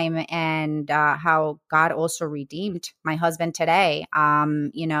time, and how God also redeemed my husband today. I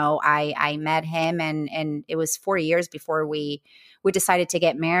met him, and it was 4 years before we decided to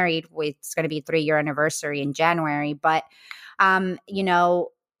get married. It's going to be a 3-year anniversary in January, but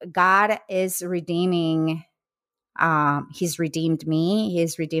God is redeeming. He's redeemed me.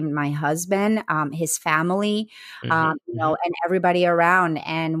 He's redeemed my husband, his family, Mm-hmm. Mm-hmm. and everybody around.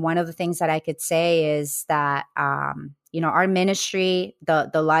 And one of the things that I could say is that, our ministry,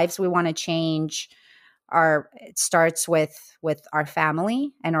 the lives we want to change, it starts with our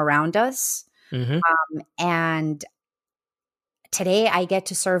family and around us. Mm-hmm. And today I get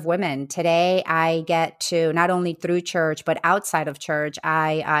to serve women. Today I get to, not only through church but outside of church.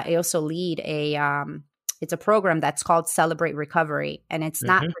 I also lead it's a program that's called Celebrate Recovery, and it's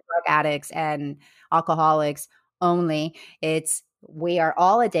not Mm-hmm. for drug addicts and alcoholics only. It's We are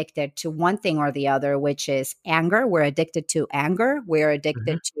all addicted to one thing or the other, which is anger. We're addicted to anger. We're Mm-hmm.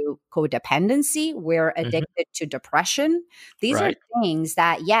 addicted to codependency. We're Mm-hmm. addicted to depression. These are Right. things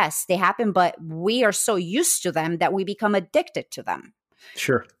that, yes, they happen, but we are so used to them that we become addicted to them.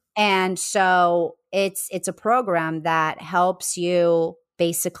 Sure. And so it's a program that helps you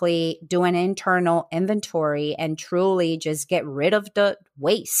basically do an internal inventory and truly just get rid of the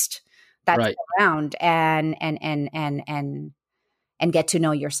waste that's Right. around, and get to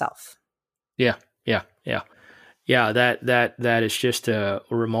know yourself. Yeah. Yeah. Yeah. Yeah, that is just a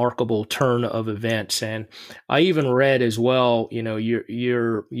remarkable turn of events, and I even read as well. You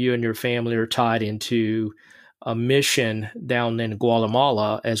and your family are tied into a mission down in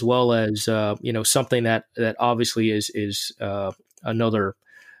Guatemala, as well as something that obviously is another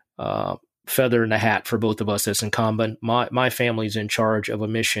feather in the hat for both of us that's incumbent. My family's in charge of a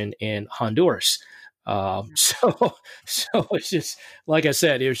mission in Honduras. So it's just like I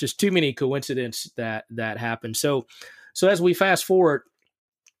said, there's just too many coincidences that happened. So as we fast forward,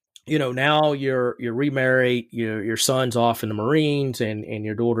 now you're remarried, your son's off in the Marines, and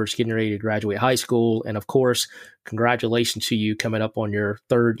your daughter's getting ready to graduate high school, and of course, congratulations to you coming up on your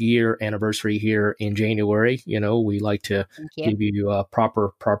 3rd year anniversary here in January. We like to Thank you. give you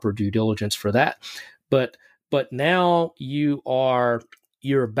proper due diligence for that, but now you're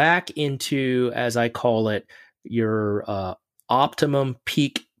back into, as I call it, your optimum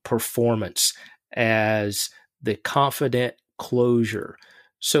peak performance as the confident closure.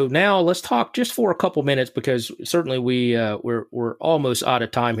 So now let's talk just for a couple minutes, because certainly we're almost out of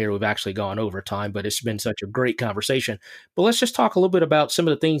time here. We've actually gone over time, but it's been such a great conversation. But let's just talk a little bit about some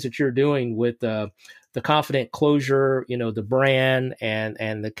of the things that you're doing with the Confident Closure, the brand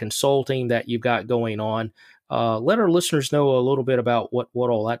and the consulting that you've got going on. Let our listeners know a little bit about what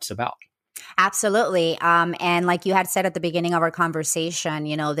all that's about. Absolutely. And like you had said at the beginning of our conversation,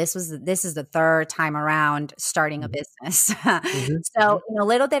 this is the third time around starting a business. Mm-hmm. So,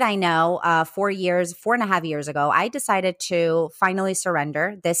 little did I know, 4.5 years ago, I decided to finally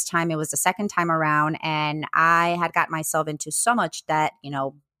surrender. This time it was the second time around, and I had got myself into so much debt,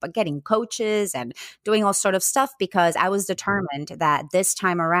 but getting coaches and doing all sort of stuff because I was determined that this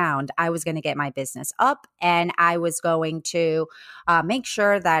time around I was going to get my business up, and I was going to make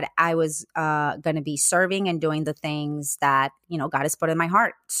sure that I was going to be serving and doing the things that God has put in my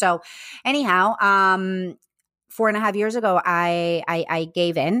heart. So anyhow, 4.5 years ago, I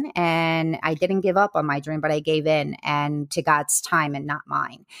gave in, and I didn't give up on my dream, but I gave in and to God's time and not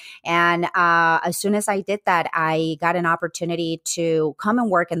mine. And as soon as I did that, I got an opportunity to come and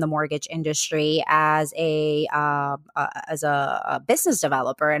work in the mortgage industry as a business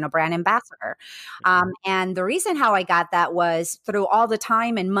developer and a brand ambassador. And the reason how I got that was through all the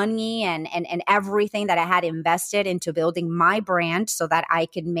time and money and everything that I had invested into building my brand so that I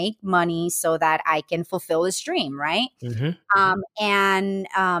could make money so that I can fulfill this dream. Right. Mm-hmm.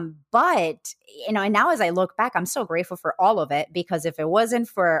 But, and now as I look back, I'm so grateful for all of it, because if it wasn't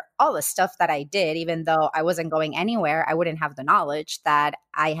for all the stuff that I did, even though I wasn't going anywhere, I wouldn't have the knowledge that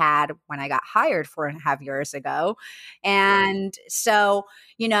I had when I got hired 4.5 years ago. And so,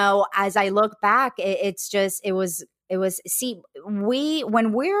 as I look back, when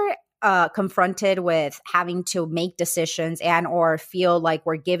we're confronted with having to make decisions and or feel like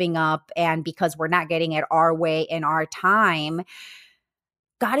we're giving up, and because we're not getting it our way in our time,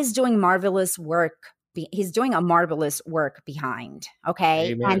 God is doing marvelous work. He's doing a marvelous work behind.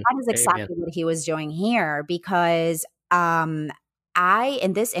 Okay. Amen. And that is exactly Amen. what he was doing here, because in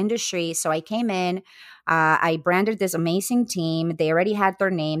this industry, so I came in, I branded this amazing team. They already had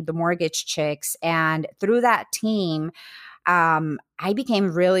their name, the Mortgage Chicks. And through that team, I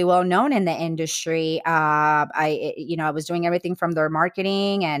became really well known in the industry. I was doing everything from their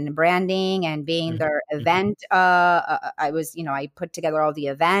marketing and branding and being their event. I put together all the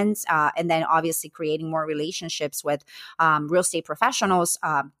events, and then obviously creating more relationships with real estate professionals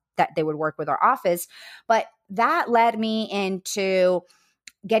that they would work with our office. But that led me into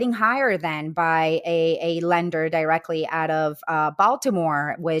getting hired then by a lender directly out of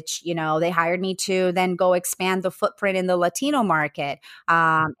Baltimore, which, they hired me to then go expand the footprint in the Latino market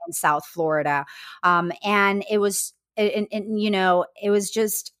in South Florida. And it was, it was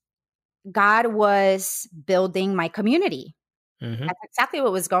just, God was building my community. Mm-hmm. That's exactly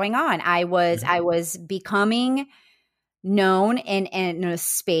what was going on. I was becoming known in a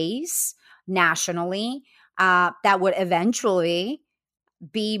space nationally that would eventually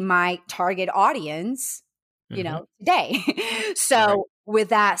be my target audience, today. So with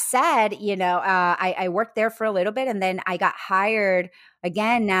that said, I worked there for a little bit, and then I got hired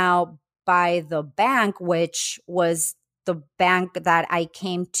again now by the bank, which was the bank that I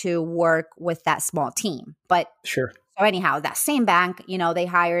came to work with that small team. But sure. So anyhow, that same bank, they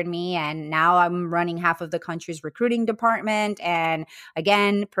hired me, and now I'm running half of the country's recruiting department, and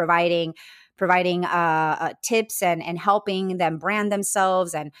again, providing tips and helping them brand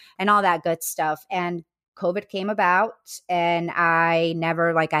themselves and all that good stuff. And COVID came about, and I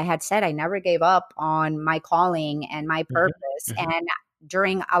never, like I had said, I never gave up on my calling and my purpose. And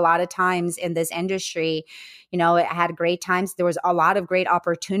during a lot of times in this industry, I had great times. There was a lot of great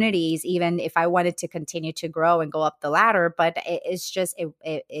opportunities, even if I wanted to continue to grow and go up the ladder. But it's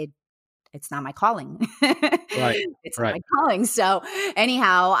not my calling. Right. It's not my calling. So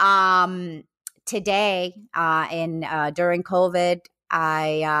anyhow, today during COVID,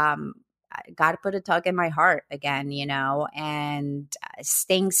 God put a tug in my heart again, and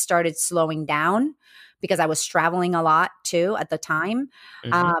things started slowing down because I was traveling a lot too at the time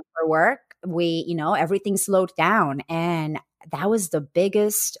for work. Everything slowed down, and that was the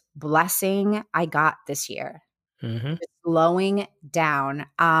biggest blessing I got this year. Just slowing down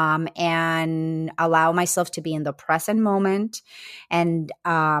and allow myself to be in the present moment and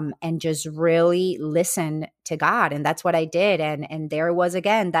just really listen to God. And that's what I did. And there was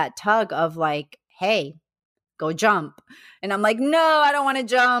again that tug of like, hey, go jump. And I'm like, no, I don't want to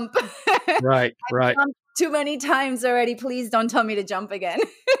jump. Right. I've jumped too many times already. Please don't tell me to jump again.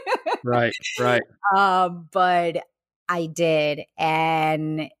 Right. But I did.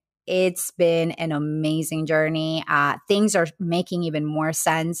 And it's been an amazing journey. Things are making even more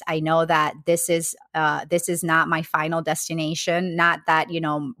sense. I know that this is not my final destination, not that,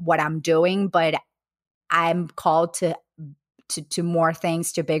 what I'm doing, but I'm called to to more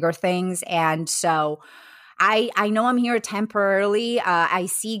things, to bigger things. And so I know I'm here temporarily. I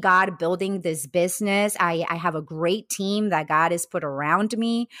see God building this business. I have a great team that God has put around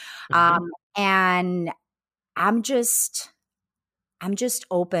me. And I'm just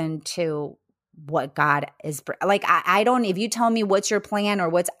open to what God is like. I don't, if you tell me what's your plan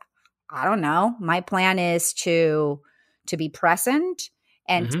or I don't know. My plan is to be present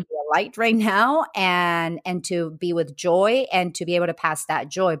and to be a light right now, and to be with joy and to be able to pass that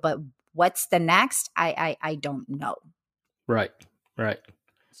joy. But what's the next? I don't know. Right. Right.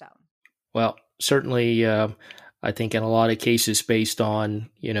 So, Well, certainly, I think in a lot of cases, based on,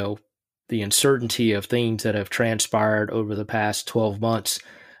 the uncertainty of things that have transpired over the past 12 months,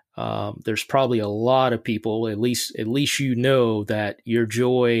 there's probably a lot of people, at least that your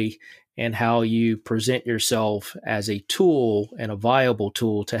joy and how you present yourself as a tool and a viable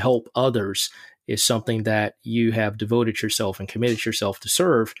tool to help others is something that you have devoted yourself and committed yourself to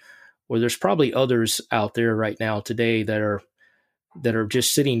serve. Where there's probably others out there right now today that are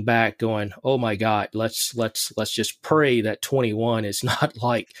just sitting back going, "Oh my God, let's just pray that 21 is not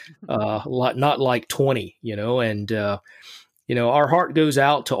like not like 20," and our heart goes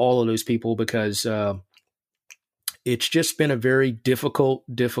out to all of those people because it's just been a very difficult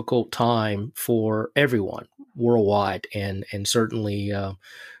time for everyone worldwide, and certainly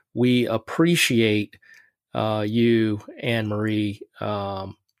we appreciate you, Anne Marie,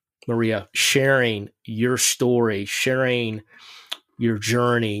 Maria, sharing your story, sharing your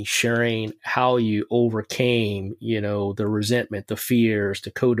journey, sharing how you overcame, the resentment, the fears,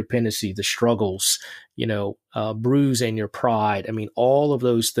 the codependency, the struggles, bruising your pride. I mean, all of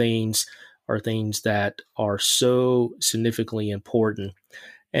those things are things that are so significantly important.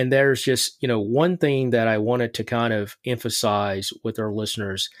 And there's just, one thing that I wanted to kind of emphasize with our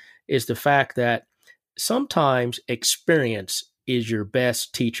listeners is the fact that sometimes experience is your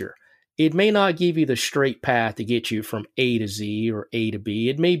best teacher. It may not give you the straight path to get you from A to Z or A to B.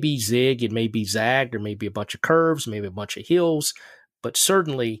 It may be zig, it may be zag, there may be a bunch of curves, maybe a bunch of hills, but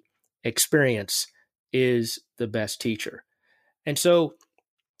certainly experience is the best teacher. And so,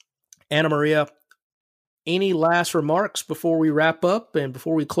 Anna Maria, any last remarks before we wrap up and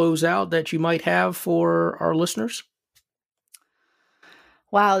before we close out that you might have for our listeners?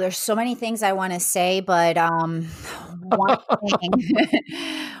 Wow, there's so many things I want to say, but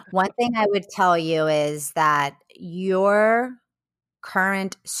one thing I would tell you is that your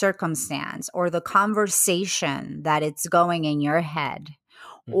current circumstance or the conversation that it's going in your head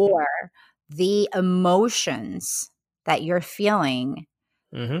or the emotions that you're feeling,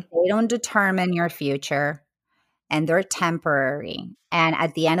 they don't determine your future, and they're temporary. And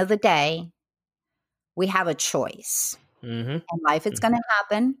at the end of the day, we have a choice. In life, it's going to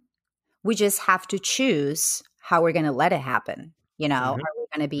happen. We just have to choose how we're going to let it happen. Are we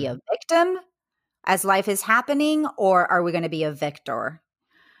going to be a victim as life is happening, or are we going to be a victor?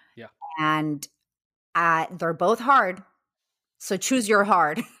 Yeah. And they're both hard. So choose your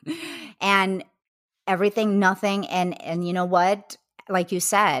hard. And everything, nothing. And you know what? Like you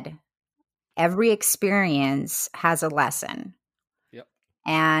said, every experience has a lesson. Yep.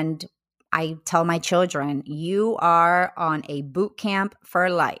 And I tell my children, you are on a boot camp for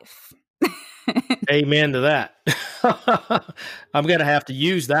life. Amen to that. I'm going to have to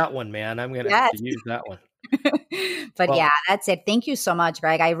use that one, man. I'm going to have to use that one. But yeah, that's it. Thank you so much,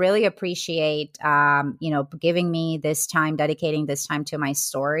 Greg. I really appreciate, giving me this time, dedicating this time to my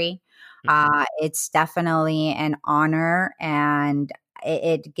story. It's definitely an honor, and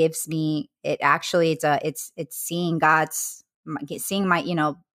it gives me, it's seeing seeing my,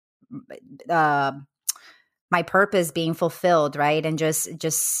 my purpose being fulfilled, right? And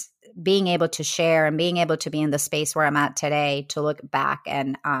just being able to share and being able to be in the space where I'm at today to look back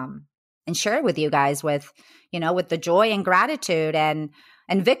and share it with you guys with the joy and gratitude and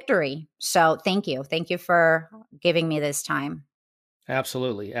victory. So thank you for giving me this time.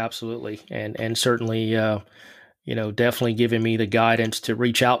 Absolutely, and certainly, definitely giving me the guidance to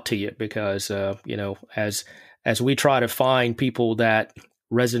reach out to you because as we try to find people that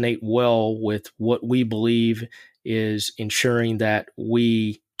resonate well with what we believe is ensuring that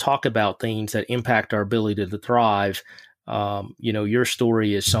we talk about things that impact our ability to thrive. Your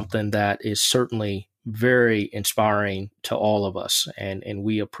story is something that is certainly very inspiring to all of us, and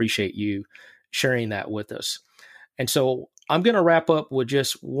we appreciate you sharing that with us. And so I'm going to wrap up with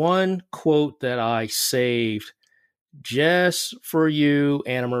just one quote that I saved just for you,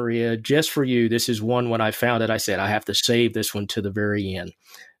 Anna Maria, just for you. This is one when I found it, I said, I have to save this one to the very end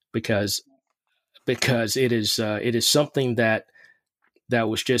because it is something that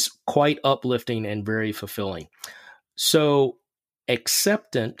was just quite uplifting and very fulfilling. So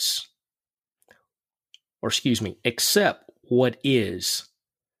accept what is,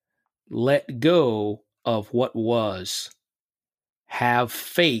 let go of what was, have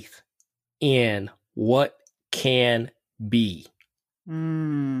faith in what can be.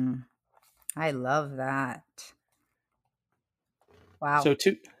 I love that. Wow. So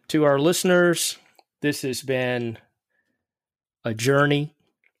to our listeners, this has been a journey,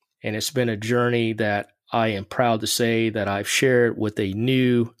 and it's been a journey that I am proud to say that I've shared with a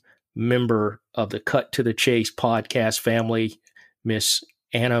new member of the Cut to the Chase podcast family, Miss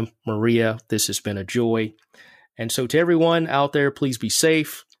Anna Maria. This has been a joy. And so to everyone out there, please be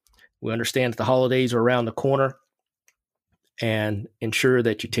safe. We understand that the holidays are around the corner, and ensure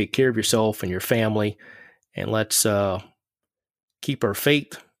that you take care of yourself and your family. And let's keep our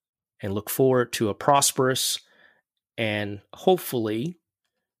faith and look forward to a prosperous and hopefully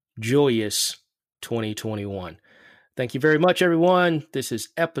joyous 2021. Thank you very much, everyone. This is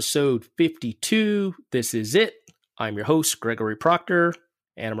episode 52. This is it. I'm your host, Gregory Proctor.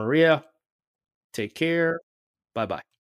 Anna Maria, take care. Bye-bye.